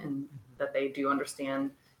mission, and that they do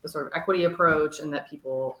understand the sort of equity approach, and that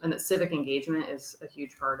civic engagement is a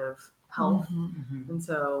huge part of health. Mhm. And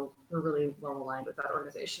so we're really well aligned with that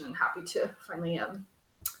organization, and happy to finally,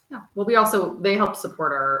 well, they helped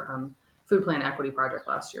support our food plan equity project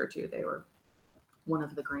last year too. They were one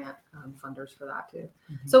of the grant funders for that too.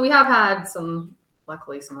 Mhm. So we have had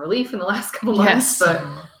luckily some relief in the last couple months, Yes. but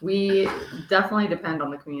we definitely depend on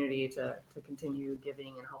the community to continue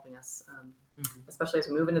giving and helping us, especially as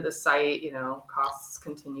we move into this site. Costs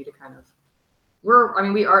continue to kind of,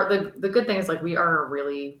 we are, the good thing is like we are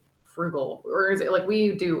really frugal, or is it like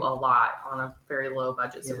we do a lot on a very low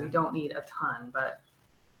budget, so Yeah. we don't need a ton, but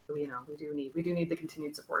we do need the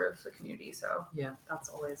continued support of the community. So Yeah. that's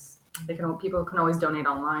always, people can always donate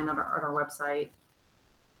online on our website.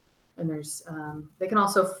 And there's they can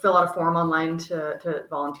also fill out a form online to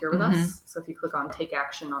volunteer with us. So if you click on Take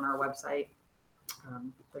Action on our website,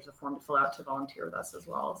 there's a form to fill out to volunteer with us as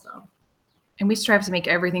well. So And we strive to make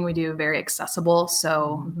everything we do very accessible.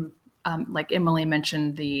 So like Emily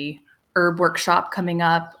mentioned, the herb workshop coming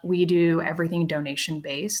up, we do everything donation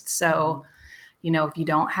based. So, if you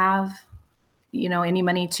don't have, any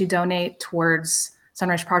money to donate towards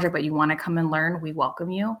Sunrise Project, but you want to come and learn, we welcome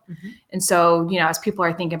you. And so, as people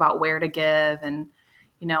are thinking about where to give and,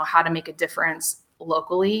 how to make a difference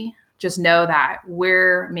locally, just know that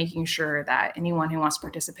we're making sure that anyone who wants to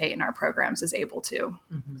participate in our programs is able to.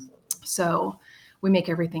 So we make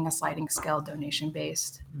everything a sliding scale donation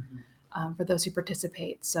based for those who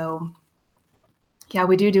participate. So yeah,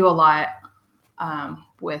 we do a lot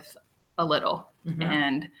with a little,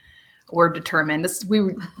 and we're determined.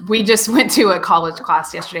 We just went to a college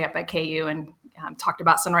class yesterday up at KU and talked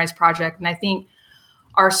about Sunrise Project. And I think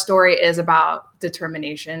our story is about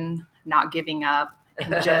determination, not giving up,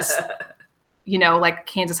 and just, like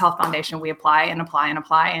Kansas Health Foundation, we apply and apply and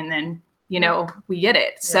apply, and then, we get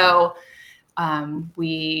it. Yeah. So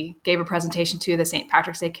we gave a presentation to the St.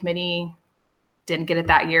 Patrick's Day Committee, didn't get it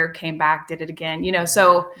that year, came back, did it again,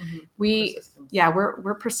 so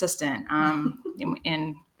we're persistent.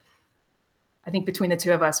 And I think between the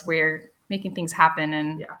two of us, we're making things happen.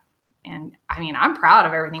 And I mean, I'm proud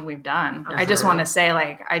of everything we've done. Absolutely. I just want to say,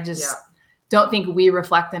 I just don't think we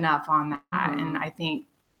reflect enough on that. And I think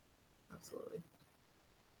absolutely.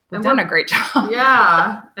 we've done a great job.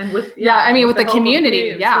 Yeah. And with with the help of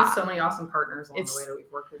community. with Yeah. so many awesome partners along It's- the way that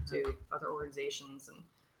we've worked with too, other organizations.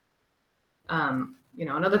 And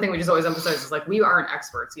another thing we just always emphasize is we aren't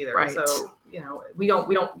experts either. Right. So, you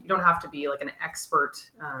don't have to be like an expert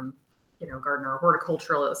gardener or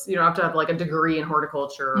horticulturalist. You don't have to have a degree in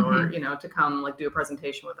horticulture or, to come do a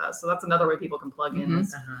presentation with us. So that's another way people can plug in.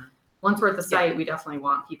 Is once we're at the site, we definitely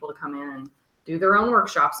want people to come in and do their own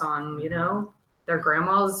workshops on, their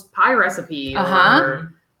grandma's pie recipe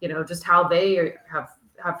or, just how they have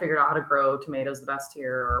figured out how to grow tomatoes the best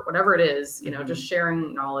here or whatever it is, just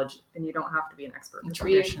sharing knowledge. And you don't have to be an expert.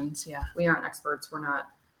 Traditions. We aren't experts. We're not,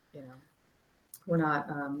 we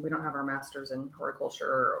don't have our masters in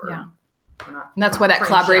horticulture or we're not. And that's why that trained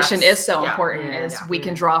collaboration chefs. is so Yeah. important, is we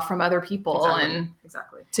can draw from other people and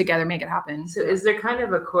Exactly. together make it happen. So is there kind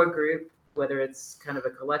of a core group, whether it's kind of a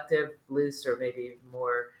collective, loose, or maybe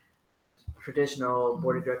more traditional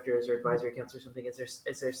board of directors or advisory council or something?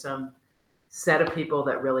 Is there some set of people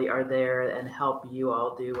that really are there and help you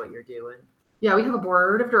all do what you're doing? Yeah, we have a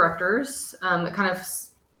board of directors that kind of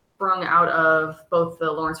sprung out of both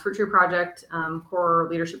the Lawrence Fruit Tree Project core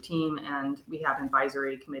leadership team, and we had an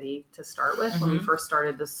advisory committee to start with. When we first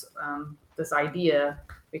started this idea,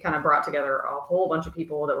 we kind of brought together a whole bunch of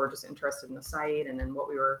people that were just interested in the site and in what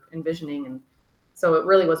we were envisioning, and So it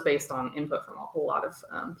really was based on input from a whole lot of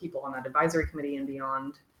people on that advisory committee and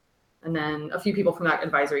beyond. And then a few people from that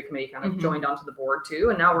advisory committee kind of joined onto the board too.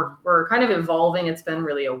 And now we're kind of evolving. It's been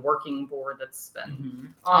really a working board that's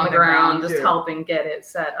been on the ground just helping get it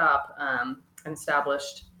set up and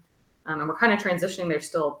established. And we're kind of transitioning.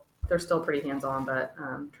 They're still pretty hands-on, but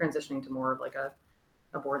transitioning to more of like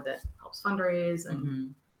a board that helps fundraise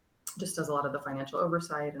and just does a lot of the financial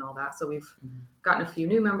oversight and all that. So we've gotten a few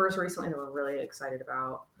new members recently that we're really excited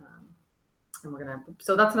about. And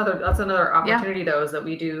so that's another opportunity though, is that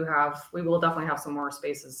we will definitely have some more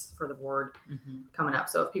spaces for the board coming up.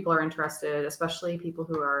 So if people are interested, especially people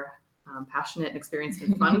who are passionate and experienced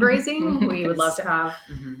in fundraising, we would love to have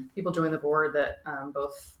people join the board that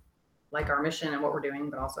both like our mission and what we're doing,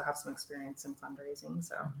 but also have some experience in fundraising.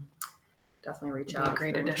 So definitely reach out.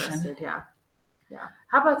 Great addition. Yeah.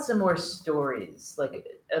 How about some more stories, like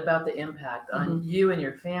about the impact on you and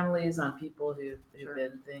your families, on people who've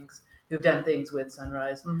done things with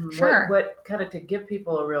Sunrise? Sure. What kind of to give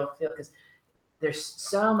people a real feel, because there's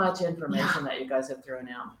so much information that you guys have thrown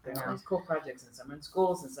out. There's all these cool projects, and some are in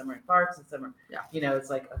schools, and some are in parks, and some are, it's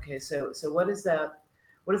like, okay, so what does that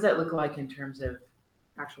look like in terms of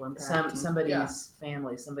actual impact? Somebody's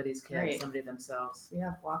family, somebody's kids, somebody themselves. We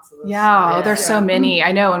have lots of those. Yeah, there's so many.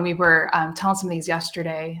 I know, and we were telling some of these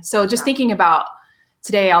yesterday. So just thinking about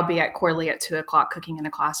today, I'll be at Corley at 2:00 cooking in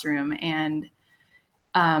a classroom, and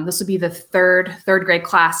this will be the third grade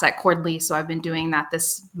class at Corley. So I've been doing that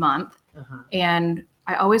this month, and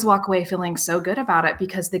I always walk away feeling so good about it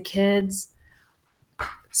because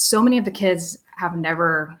so many of the kids have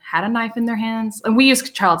never had a knife in their hands, and we use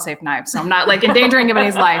child-safe knives, so I'm not like endangering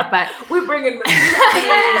anybody's life, but we bring in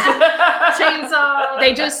chainsaw.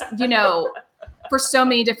 They just, for so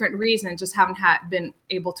many different reasons, just haven't been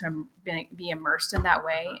able to be immersed in that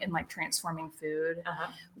way, in like transforming food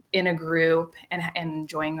in a group and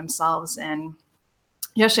enjoying themselves. And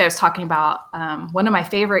yesterday I was talking about one of my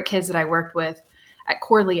favorite kids that I worked with at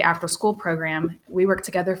Corley after school program. We worked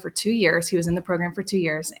together for 2 years. He was in the program for 2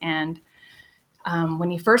 years. And when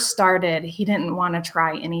he first started, he didn't want to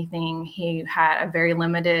try anything. He had a very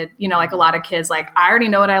limited, like a lot of kids, like, I already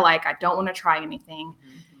know what I like. I don't want to try anything.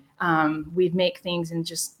 We'd make things and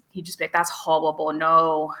he'd just be like, that's horrible.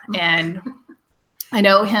 No. And I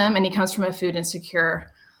know him, and he comes from a food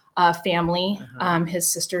insecure family.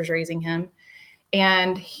 His sister's raising him,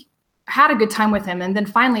 and he had a good time with him. And then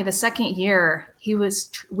finally the second year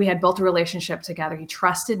we had built a relationship together. He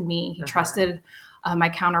trusted me. He trusted my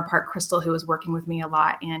counterpart, Crystal, who was working with me a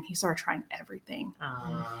lot, and he started trying everything.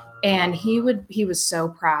 And he was so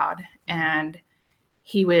proud, and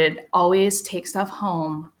he would always take stuff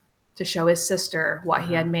home to show his sister what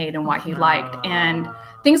he had made and what he liked, and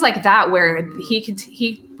things like that, where he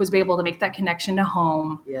was able to make that connection to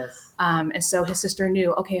home. Yes. And so his sister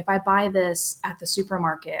knew, okay, if I buy this at the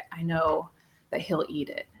supermarket, I know that he'll eat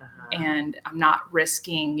it, and I'm not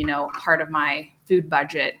risking, part of my food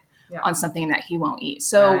budget on something that he won't eat.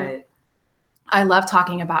 So I love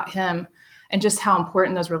talking about him and just how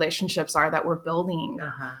important those relationships are that we're building,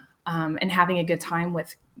 and having a good time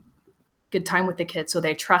with the kids. So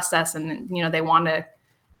they trust us, and, they want to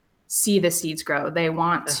see the seeds grow. They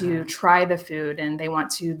want to try the food, and they want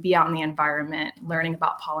to be out in the environment, learning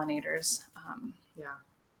about pollinators.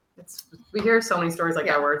 We hear so many stories like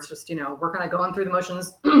that, where it's just, we're kind of going through the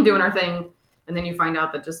motions, doing our thing. And then you find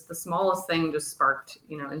out that just the smallest thing just sparked,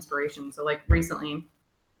 inspiration. So like recently,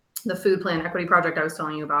 the Food Plan Equity Project I was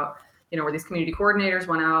telling you about, where these community coordinators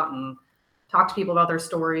went out and talked to people about their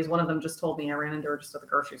stories. One of them just told me, I ran into her just at the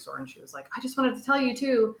grocery store, and she was like, I just wanted to tell you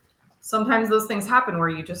too, sometimes those things happen where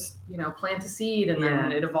you just, plant a seed and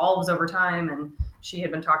then it evolves over time. And she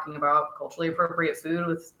had been talking about culturally appropriate food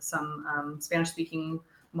with some Spanish-speaking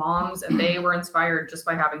moms, and they were inspired just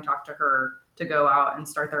by having talked to her to go out and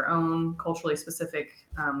start their own culturally specific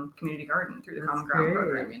community garden through the Common Ground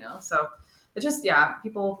program, So it's just,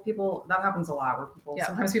 people, that happens a lot, where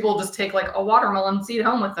sometimes people just take like a watermelon seed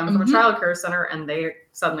home with them from a childcare center, and they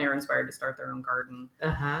suddenly are inspired to start their own garden.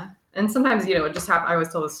 And sometimes, it just happens. I always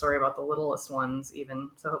tell this story about the littlest ones even.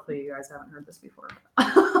 So hopefully you guys haven't heard this before.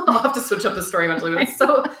 I'll have to switch up the story eventually.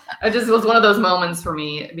 But it just was one of those moments for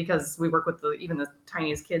me, because we work with even the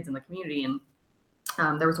tiniest kids in the community.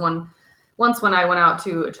 And there was once when I went out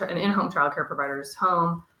to an in-home childcare provider's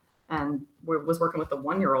home, and was working with the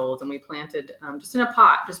 1-year-old, and we planted just in a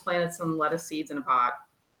pot, just planted some lettuce seeds in a pot,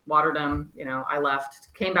 watered them. I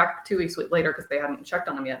left, came back 2 weeks later because they hadn't checked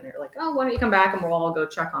on them yet. And they were like, oh, why don't you come back and we'll all go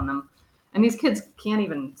check on them. And these kids can't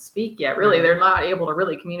even speak yet, really. They're not able to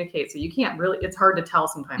really communicate. So you can't really, it's hard to tell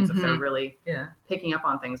sometimes if they're really picking up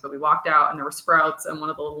on things. But we walked out and there were sprouts and one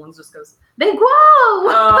of the little ones just goes, they grow!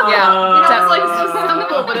 Yeah. You know, it's like, it's just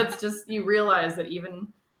simple, but it's just, you realize that even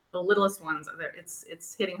the littlest ones,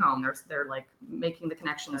 it's hitting home. They're like making the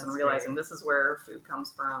connections and realizing this is where food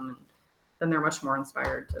comes from. And then they're much more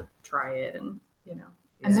inspired to try it and, you know.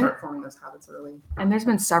 And start forming those habits early. And there's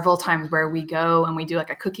been several times where we go and we do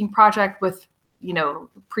like a cooking project with, you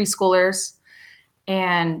know, preschoolers,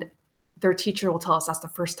 and their teacher will tell us that's the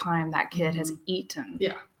first time that kid has eaten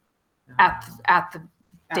at the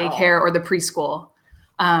daycare or the preschool.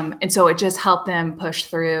 And so it just helped them push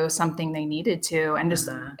through something they needed to. And just,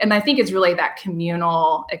 and I think it's really that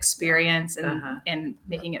communal experience and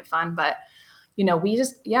making it fun. But, you know,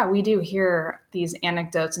 we do hear these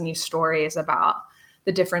anecdotes and these stories about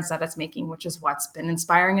the difference that it's making, which is what's been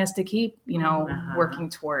inspiring us to keep, you know, working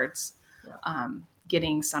towards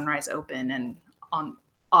getting Sunrise open and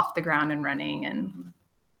off the ground and running. And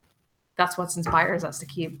that's what inspires us to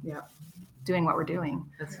keep doing what we're doing.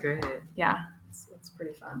 That's great. Yeah. It's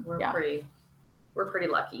pretty fun. We're pretty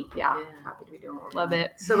lucky. Yeah. Happy to be doing what Love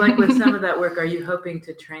it. So like with some of that work, are you hoping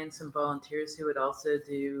to train some volunteers who would also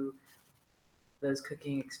do those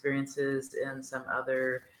cooking experiences in some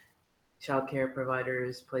other childcare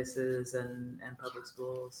providers, places, and public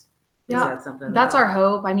schools? Is that something that's our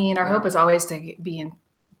hope. I mean, our hope is always to be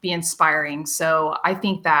inspiring. So I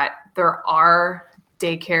think that there are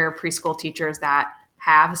daycare preschool teachers that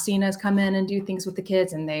have seen us come in and do things with the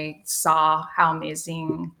kids, and they saw how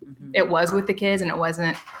amazing it was with the kids, and it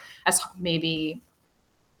wasn't as maybe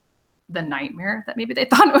the nightmare that maybe they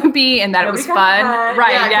thought it would be, and that it was fun.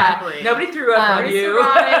 Right. Yeah, exactly. Nobody threw up on you.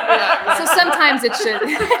 So sometimes it should,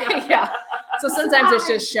 So sometimes it's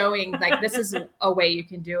just showing like this is a way you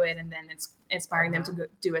can do it, and then it's inspiring them to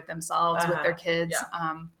do it themselves with their kids.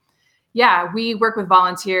 We work with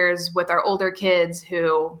volunteers with our older kids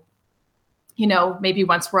who, you know, maybe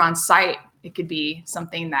once we're on site, it could be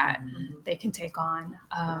something that they can take on.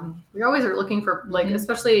 We always are looking for, like,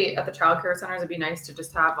 especially at the childcare centers, it'd be nice to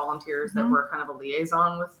just have volunteers that were kind of a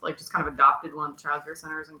liaison with, like, just kind of adopted one of the childcare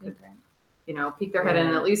centers and could, you know, peek their head in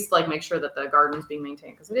and at least, like, make sure that the garden's being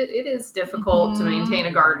maintained. Because it is difficult to maintain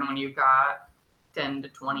a garden when you've got 10 to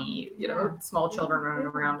 20, you know, small children running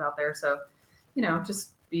around out there. So, you know,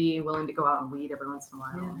 just be willing to go out and weed every once in a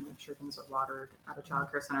while and make sure things are watered at a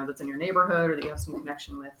childcare center that's in your neighborhood or that you have some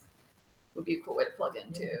connection with. Would be a cool way to plug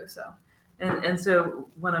in too. So, and so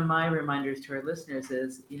one of my reminders to our listeners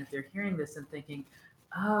is, you know, if they're hearing this and thinking,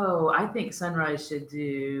 oh, I think Sunrise should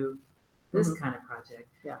do this kind of project.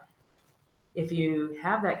 Yeah. If you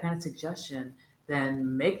have that kind of suggestion,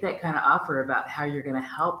 then make that kind of offer about how you're going to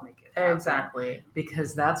help make it happen. Exactly.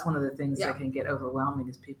 Because that's one of the things that can get overwhelming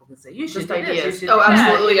is people can say, you should do ideas. This, you should oh, do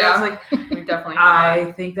absolutely. That. Yeah. It's like, we definitely.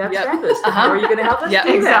 I think that's fabulous. How are you going to help us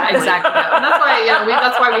do that? Exactly. And that's why,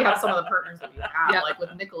 that's why we have some of the partners that we have. Like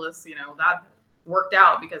with Nicholas, you know, that worked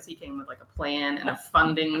out because he came with like a plan and a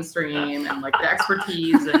funding stream and like the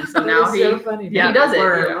expertise, and so now he does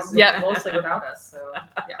it. Mostly without us. So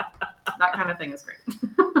that kind of thing is great.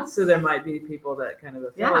 So there might be people that kind of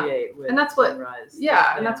affiliate with, and that's what Sunrise.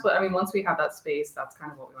 And that's what I mean. Once we have that space, that's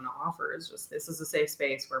kind of what we want to offer. Is just this is a safe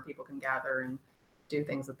space where people can gather and do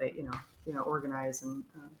things that they, organize and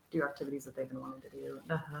do activities that they've been wanting to do.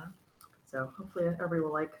 So hopefully everybody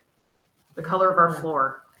will like the color of our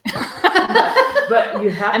floor. But you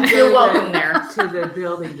have and to feel go welcome there to the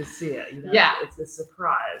building to see it. You know? It's a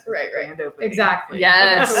surprise. Right. Exactly.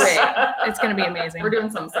 Yes. It's going to be amazing. We're doing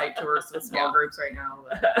some site tours with small groups right now.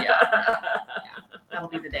 But that'll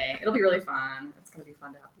be the day. It'll be really fun. It's going to be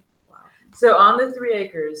fun to have people out. So on the 3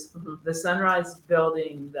 acres, the Sunrise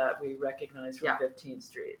building that we recognize from 15th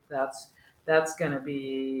Street, that's going to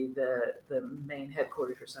be the main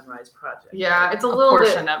headquarters for Sunrise Project. Yeah, it's a little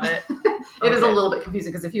portion bit of it. It is a little bit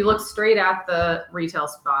confusing because if you look straight at the retail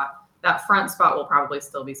spot, that front spot will probably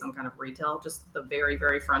still be some kind of retail, just the very,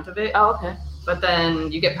 very front of it. Oh, okay. But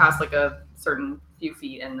then you get past like a certain few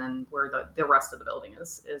feet, and then where the rest of the building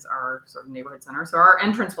is our sort of neighborhood center. So our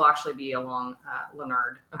entrance will actually be along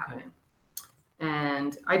Leonard Avenue.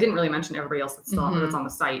 And I didn't really mention everybody else that's still that's on the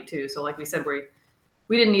site too. So like we said,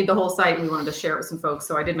 we didn't need the whole site. We wanted to share it with some folks.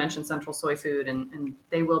 So I did mention Central Soy Food, and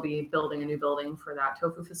they will be building a new building for that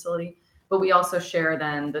tofu facility. But we also share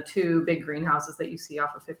then the 2 big greenhouses that you see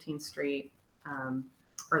off of 15th Street,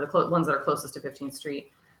 or the ones that are closest to 15th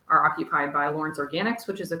Street, are occupied by Lawrence Organics,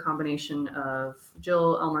 which is a combination of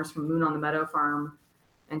Jill Elmers from Moon on the Meadow Farm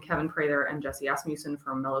and Kevin Prather and Jesse Asmussen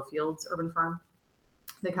from Mellow Fields Urban Farm.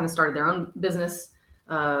 They kind of started their own business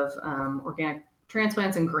of organic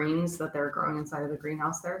transplants and greens that they're growing inside of the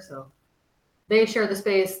greenhouse there. So they share the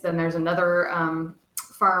space. Then there's another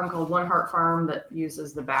farm called One Heart Farm that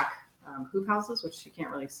uses the back hoop houses, which you can't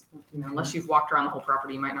really, unless you've walked around the whole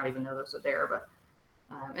property, you might not even know those are there. But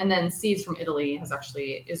and then Seeds from Italy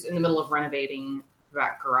is in the middle of renovating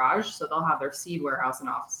that garage, so they'll have their seed warehouse and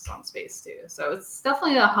offices on space too. So it's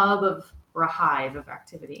definitely a hub or a hive of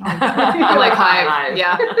activity. I like hive,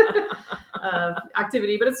 yeah,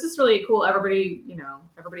 activity. But it's just really cool.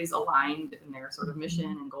 Everybody's aligned in their sort of mission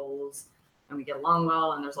and goals, and we get along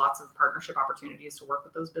well. And there's lots of partnership opportunities to work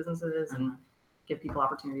with those businesses and give people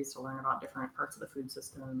opportunities to learn about different parts of the food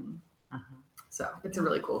system. So it's a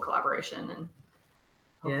really cool collaboration, and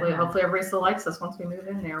hopefully everybody still likes us once we move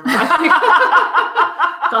in there.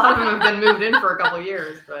 A lot of them have been moved in for a couple of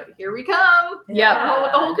years, but here we come. Yeah,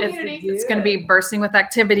 with the whole community. It's going to be bursting with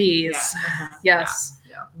activities. Yes.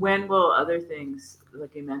 Yeah. When will other things,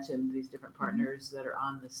 like you mentioned, these different partners that are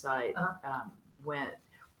on the site, when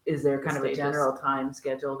is there kind of a general time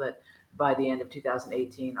schedule that by the end of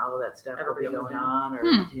 2018, all of that stuff will be going on, or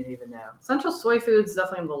do you even know? Central Soy Foods is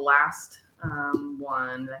definitely the last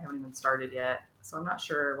one. They haven't even started yet. So I'm not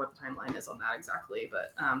sure what the timeline is on that exactly,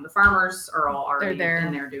 but the farmers are all already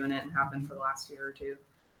in there doing it and have been for the last year or two.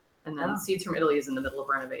 And then Seeds from Italy is in the middle of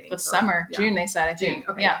renovating. It's summer, June, they said, I think. June.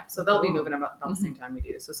 Okay. Yeah. So they'll be moving about the same time we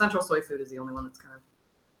do. So Central Soy Food is the only one that's kind of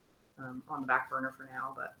on the back burner for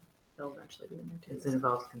now, but they'll eventually be in there too. It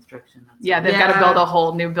involves construction. Yeah, they've got to build a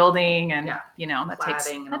whole new building, and that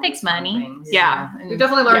takes money. Things. Yeah. We've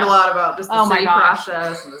definitely learned a lot about just the city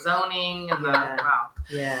process and the zoning and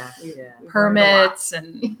permits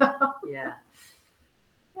and yeah.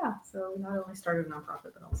 So we not only started a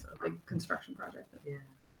nonprofit, but also a big construction project that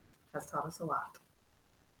has taught us a lot.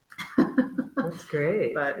 That's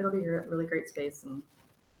great. But it'll be a really great space and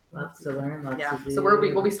lots to learn. Lots to do. So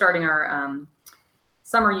we'll be starting our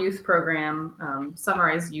summer youth program.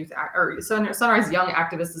 Sunrise Young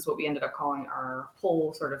Activists is what we ended up calling our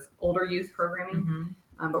whole sort of older youth programming.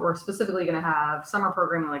 But we're specifically going to have summer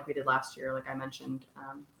programming like we did last year, like I mentioned.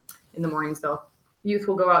 In the mornings, youth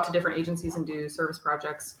will go out to different agencies and do service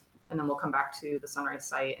projects, and then we'll come back to the Sunrise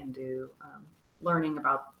site and do learning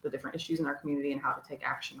about the different issues in our community and how to take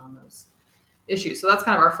action on those issues. So that's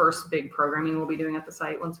kind of our first big programming we'll be doing at the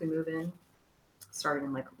site once we move in. Starting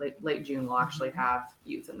in like late June, we'll actually have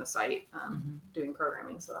youth in the site doing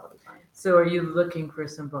programming, so that'll be fun. So are you looking for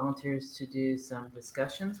some volunteers to do some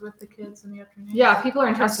discussions with the kids in the afternoon? Yeah, if people are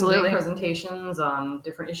interested in doing presentations on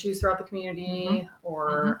different issues throughout the community,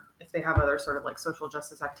 or if they have other sort of like social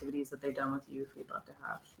justice activities that they've done with youth, we'd love to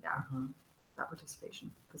have that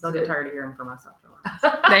participation, because they'll get tired of hearing from us after a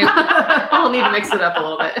while. We'll need to mix it up a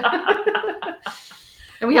little bit.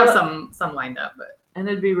 And we have some lined up, but. And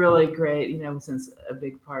it'd be really great, since a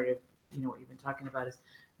big part of, what you've been talking about is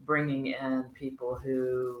bringing in people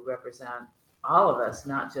who represent all of us,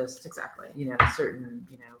 not just certain,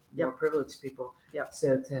 more privileged people.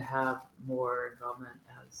 So to have more involvement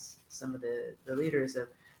as some of the leaders of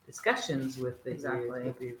discussions with the youth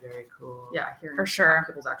would be very cool. Yeah, hearing for sure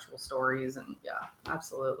people's actual stories, and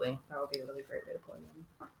absolutely, that would be a really great way to plug in.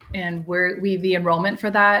 And the enrollment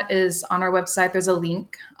for that is on our website. There's a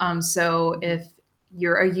link. So if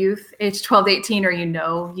you're a youth age 12 to 18, or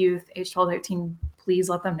youth age 12 to 18, please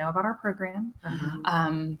let them know about our program.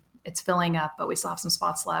 It's filling up, but we still have some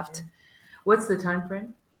spots left. What's the time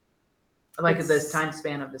frame? Like the time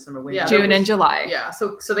span of the summer winter? June and July. Yeah,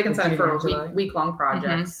 so they can sign up for week-long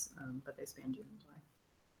projects, but they span June and July.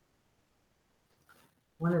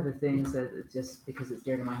 One of the things that, just because it's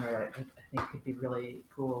dear to my heart, I think could be really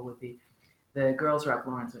cool would be the Girls Rock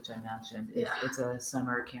Lawrence, which I mentioned. It's a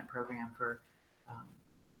summer camp program for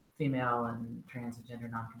female and trans and gender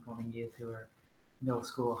nonconforming youth who are middle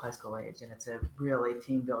school, high school age, and it's a really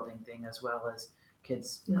team building thing, as well as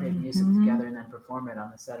kids create music together and then perform it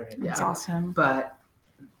on the Saturday. That's awesome. But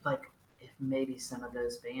like, if maybe some of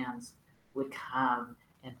those bands would come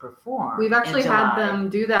and perform. We've actually had them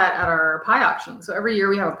do that at our pie auction. So every year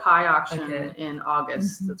we have a pie auction in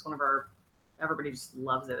August. That's one of our. Everybody just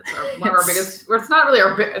loves it. It's one of our biggest. It's not really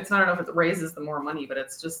our. It's not. I don't know if it raises the more money, but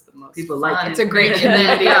it's just the most. People fun. like it. It's a great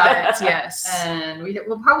community event. Yes. And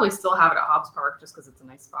we'll probably still have it at Hobbs Park just because it's a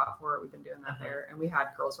nice spot for it. We've been doing that there, and we had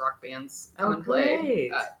girls rock bands come and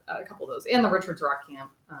play at a couple of those, and the Richards Rock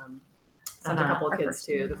Camp sent a couple of kids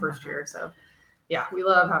too the first year. So yeah, we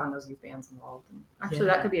love having those youth bands involved. And actually,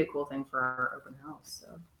 that could be a cool thing for our open house,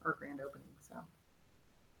 our grand opening. So.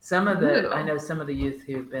 I know some of the youth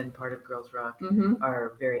who've been part of Girls Rock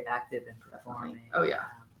are very active in performing. Oh yeah.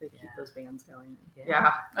 they keep those bands going. Yeah.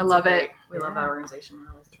 Yeah, I love it's it. great. We love that Yeah. organization.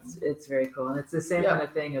 We're always trying It's very cool. And it's the same Yeah. kind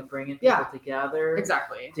of thing of bringing people Yeah. together,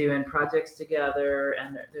 exactly. doing projects together.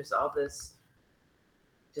 And there's all this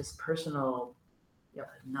just personal,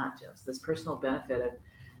 not just this personal benefit of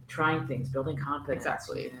trying things, building confidence.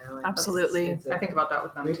 Exactly. You know, and Absolutely. it's a- I think about that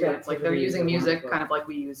with them Group too. It's like they're activities using are music wonderful. kind of like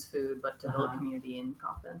we use food, but to build Uh-huh. community and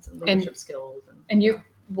confidence and And- leadership skills. And you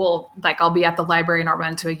will, like, I'll be at the library and I'll run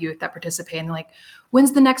into a youth that participate and they're like,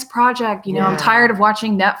 when's the next project? You know, I'm Yeah. tired of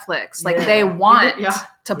watching Netflix. Like Yeah. they want Yeah.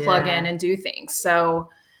 to plug Yeah. in and do things. So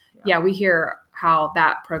yeah, we hear how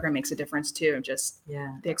that program makes a difference too, of just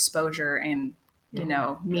Yeah. the exposure and, Yeah. you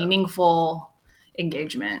know, meaningful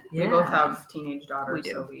engagement. We both have teenage daughters, We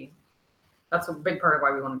do. so that's a big part of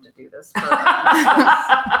why we wanted to do this.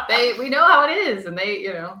 program. We know how it is, and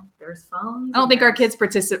there's phones. I don't think our kids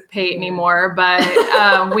participate anymore, but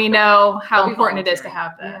we know how They'll be important it is to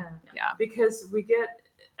volunteering. have that. Yeah. Because we get,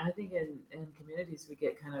 I think in communities, we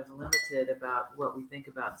get kind of limited about what we think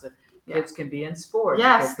about. So kids can be in sports.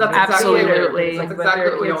 Yes, kids can that's be in exactly- theater. absolutely. It's like, That's but exactly there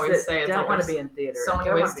are what we kids always that say. It's don't like want to there's be in theater. so many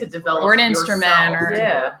don't ways wanna be to in develop sports. Or an instrument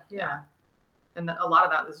yourself. or- Yeah. And a lot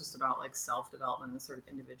of that is just about like self-development, this sort of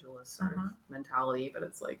individualist sort Uh-huh. of mentality. But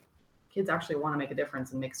it's like kids actually want to make a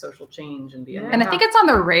difference and make social change and be. Yeah. And I think it's on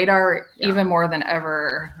the radar Yeah. even more than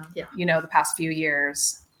ever, Yeah. you know, the past few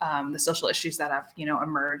years, the social issues that have, you know,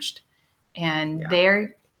 emerged. And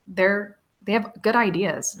Yeah. they have good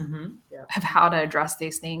ideas Mhm. of how to address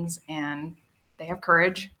these things, and they have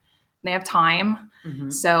courage, they have time.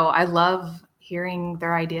 Mhm. So I love hearing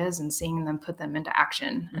their ideas and seeing them put them into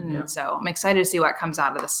action. And Yeah. so I'm excited to see what comes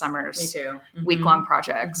out of the Me summer's too, week-long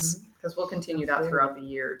projects. because we'll continue that throughout the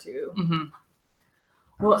year too. hmm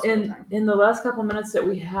Well, Most of the time. in the last couple minutes that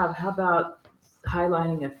we have, how about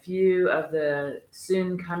highlighting a few of the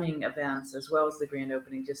soon coming events as well as the grand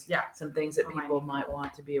opening? Just some things that Remind people might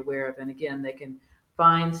want to be aware of. And again, they can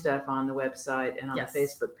find stuff on the website and on Yes. the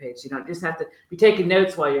Facebook page. You don't just have to be taking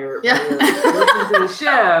notes while you're, Yeah. while you're listening to the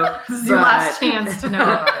show. This is your last chance to know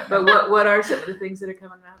about it. But what are some of the things that are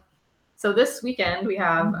coming up? So this weekend we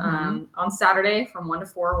have Mhm. on Saturday from 1 to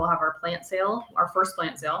 4 we'll have our plant sale, our first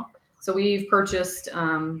plant sale. So we've purchased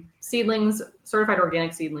seedlings, certified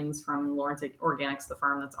organic seedlings from Lawrence Organics, the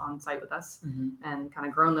farm that's on site with us, and kind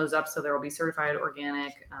of grown those up. So there will be certified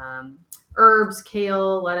organic herbs,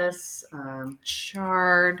 kale, lettuce,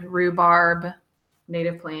 Chard, rhubarb.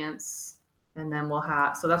 native plants, and then we'll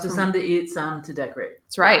have so that's So from- some to eat, some to decorate.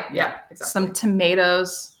 That's right. Yeah, exactly. Some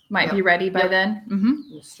tomatoes might be ready by then.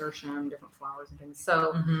 Mm-hmm. Nasturtium, different flowers and things.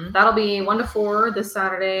 So Mhm. that'll be 1 to 4 this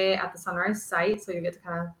Saturday at the Sunrise site. So you get to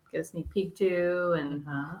kind of get a sneak peek too and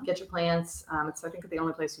Uh-huh. get your plants. It's I think the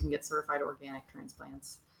only place you can get certified organic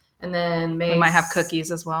transplants. And then We might have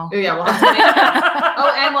cookies as well. Oh yeah, we'll have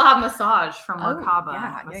oh, and we'll have massage from Oh, Merkaba.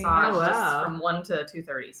 yeah, Massage yeah. Oh, wow. just from 1 to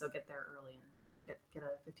 2:30. So get there early and get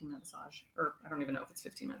a 15-minute massage. Or I don't even know if it's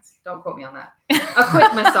 15 minutes. Don't quote me on that. A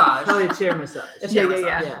quick massage. Probably a chair massage. A chair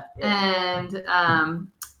massage. Yeah.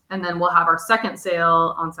 And then we'll have our second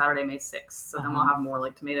sale on Saturday, May 6th. So then we'll Uh-huh. have more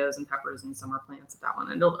like tomatoes and peppers and summer plants at that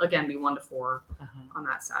one. And it'll again be 1 to 4 Uh-huh. on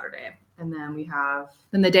that Saturday. And then we have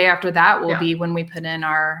Then the day after that will Yeah. be when we put in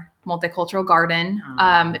our multicultural garden.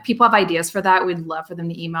 Oh. If people have ideas for that, we'd love for them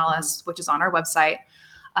to email us, which is on our website.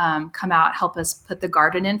 Come out, help us put the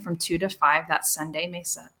garden in from 2 to 5. That's Sunday, May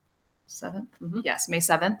 7th. Mhm. Yes, May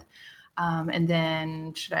 7th. And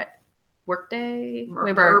then should I workday?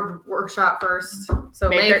 herb workshop first. So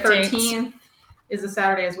May May 13th. 13th is a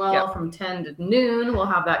Saturday as well Yep. from 10 to noon. We'll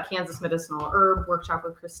have that Kansas medicinal herb workshop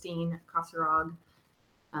with Christine Kosirog.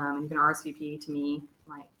 You can RSVP to me.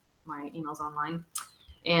 My email's online.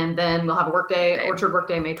 And then we'll have a workday, Okay. Orchard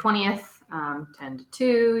Workday, May 20th, 10 to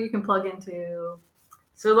 2. You can plug into.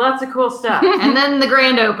 So lots of cool stuff. And then the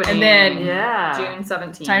grand opening. And then Yeah. June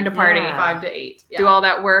 17th. Time to party. Yeah. 5 to 8. Do all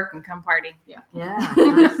that work and come party. Yeah,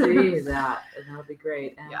 I see that. And that'll be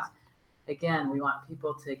great. And Yeah. again, we want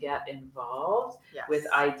people to get involved Yes. with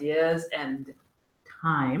ideas and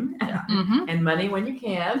time Mm-hmm. and money when you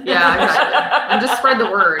can. Yeah, exactly. And just spread the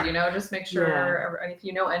word, just make sure. Yeah. And if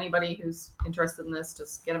you know anybody who's interested in this,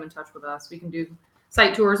 just get them in touch with us. We can do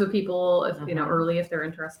site tours with people if Uh-huh. early if they're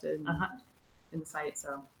interested Uh-huh. in the site.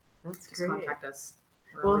 So That's just great. contact us.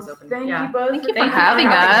 We're Well, always open. thank Yeah. you both. Thank you for for having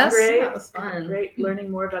us. Great. That was fun. Great learning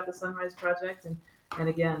more about the Sunrise Project. And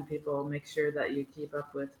again, people, make sure that you keep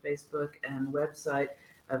up with Facebook and website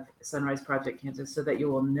of Sunrise Project Kansas so that you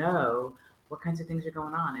will know what kinds of things are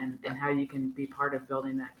going on and how you can be part of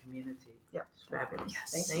building that community. Yep. Fabulous.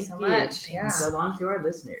 Yes. Thank you Thank so you. much. Yeah. And so long to our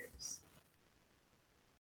listeners.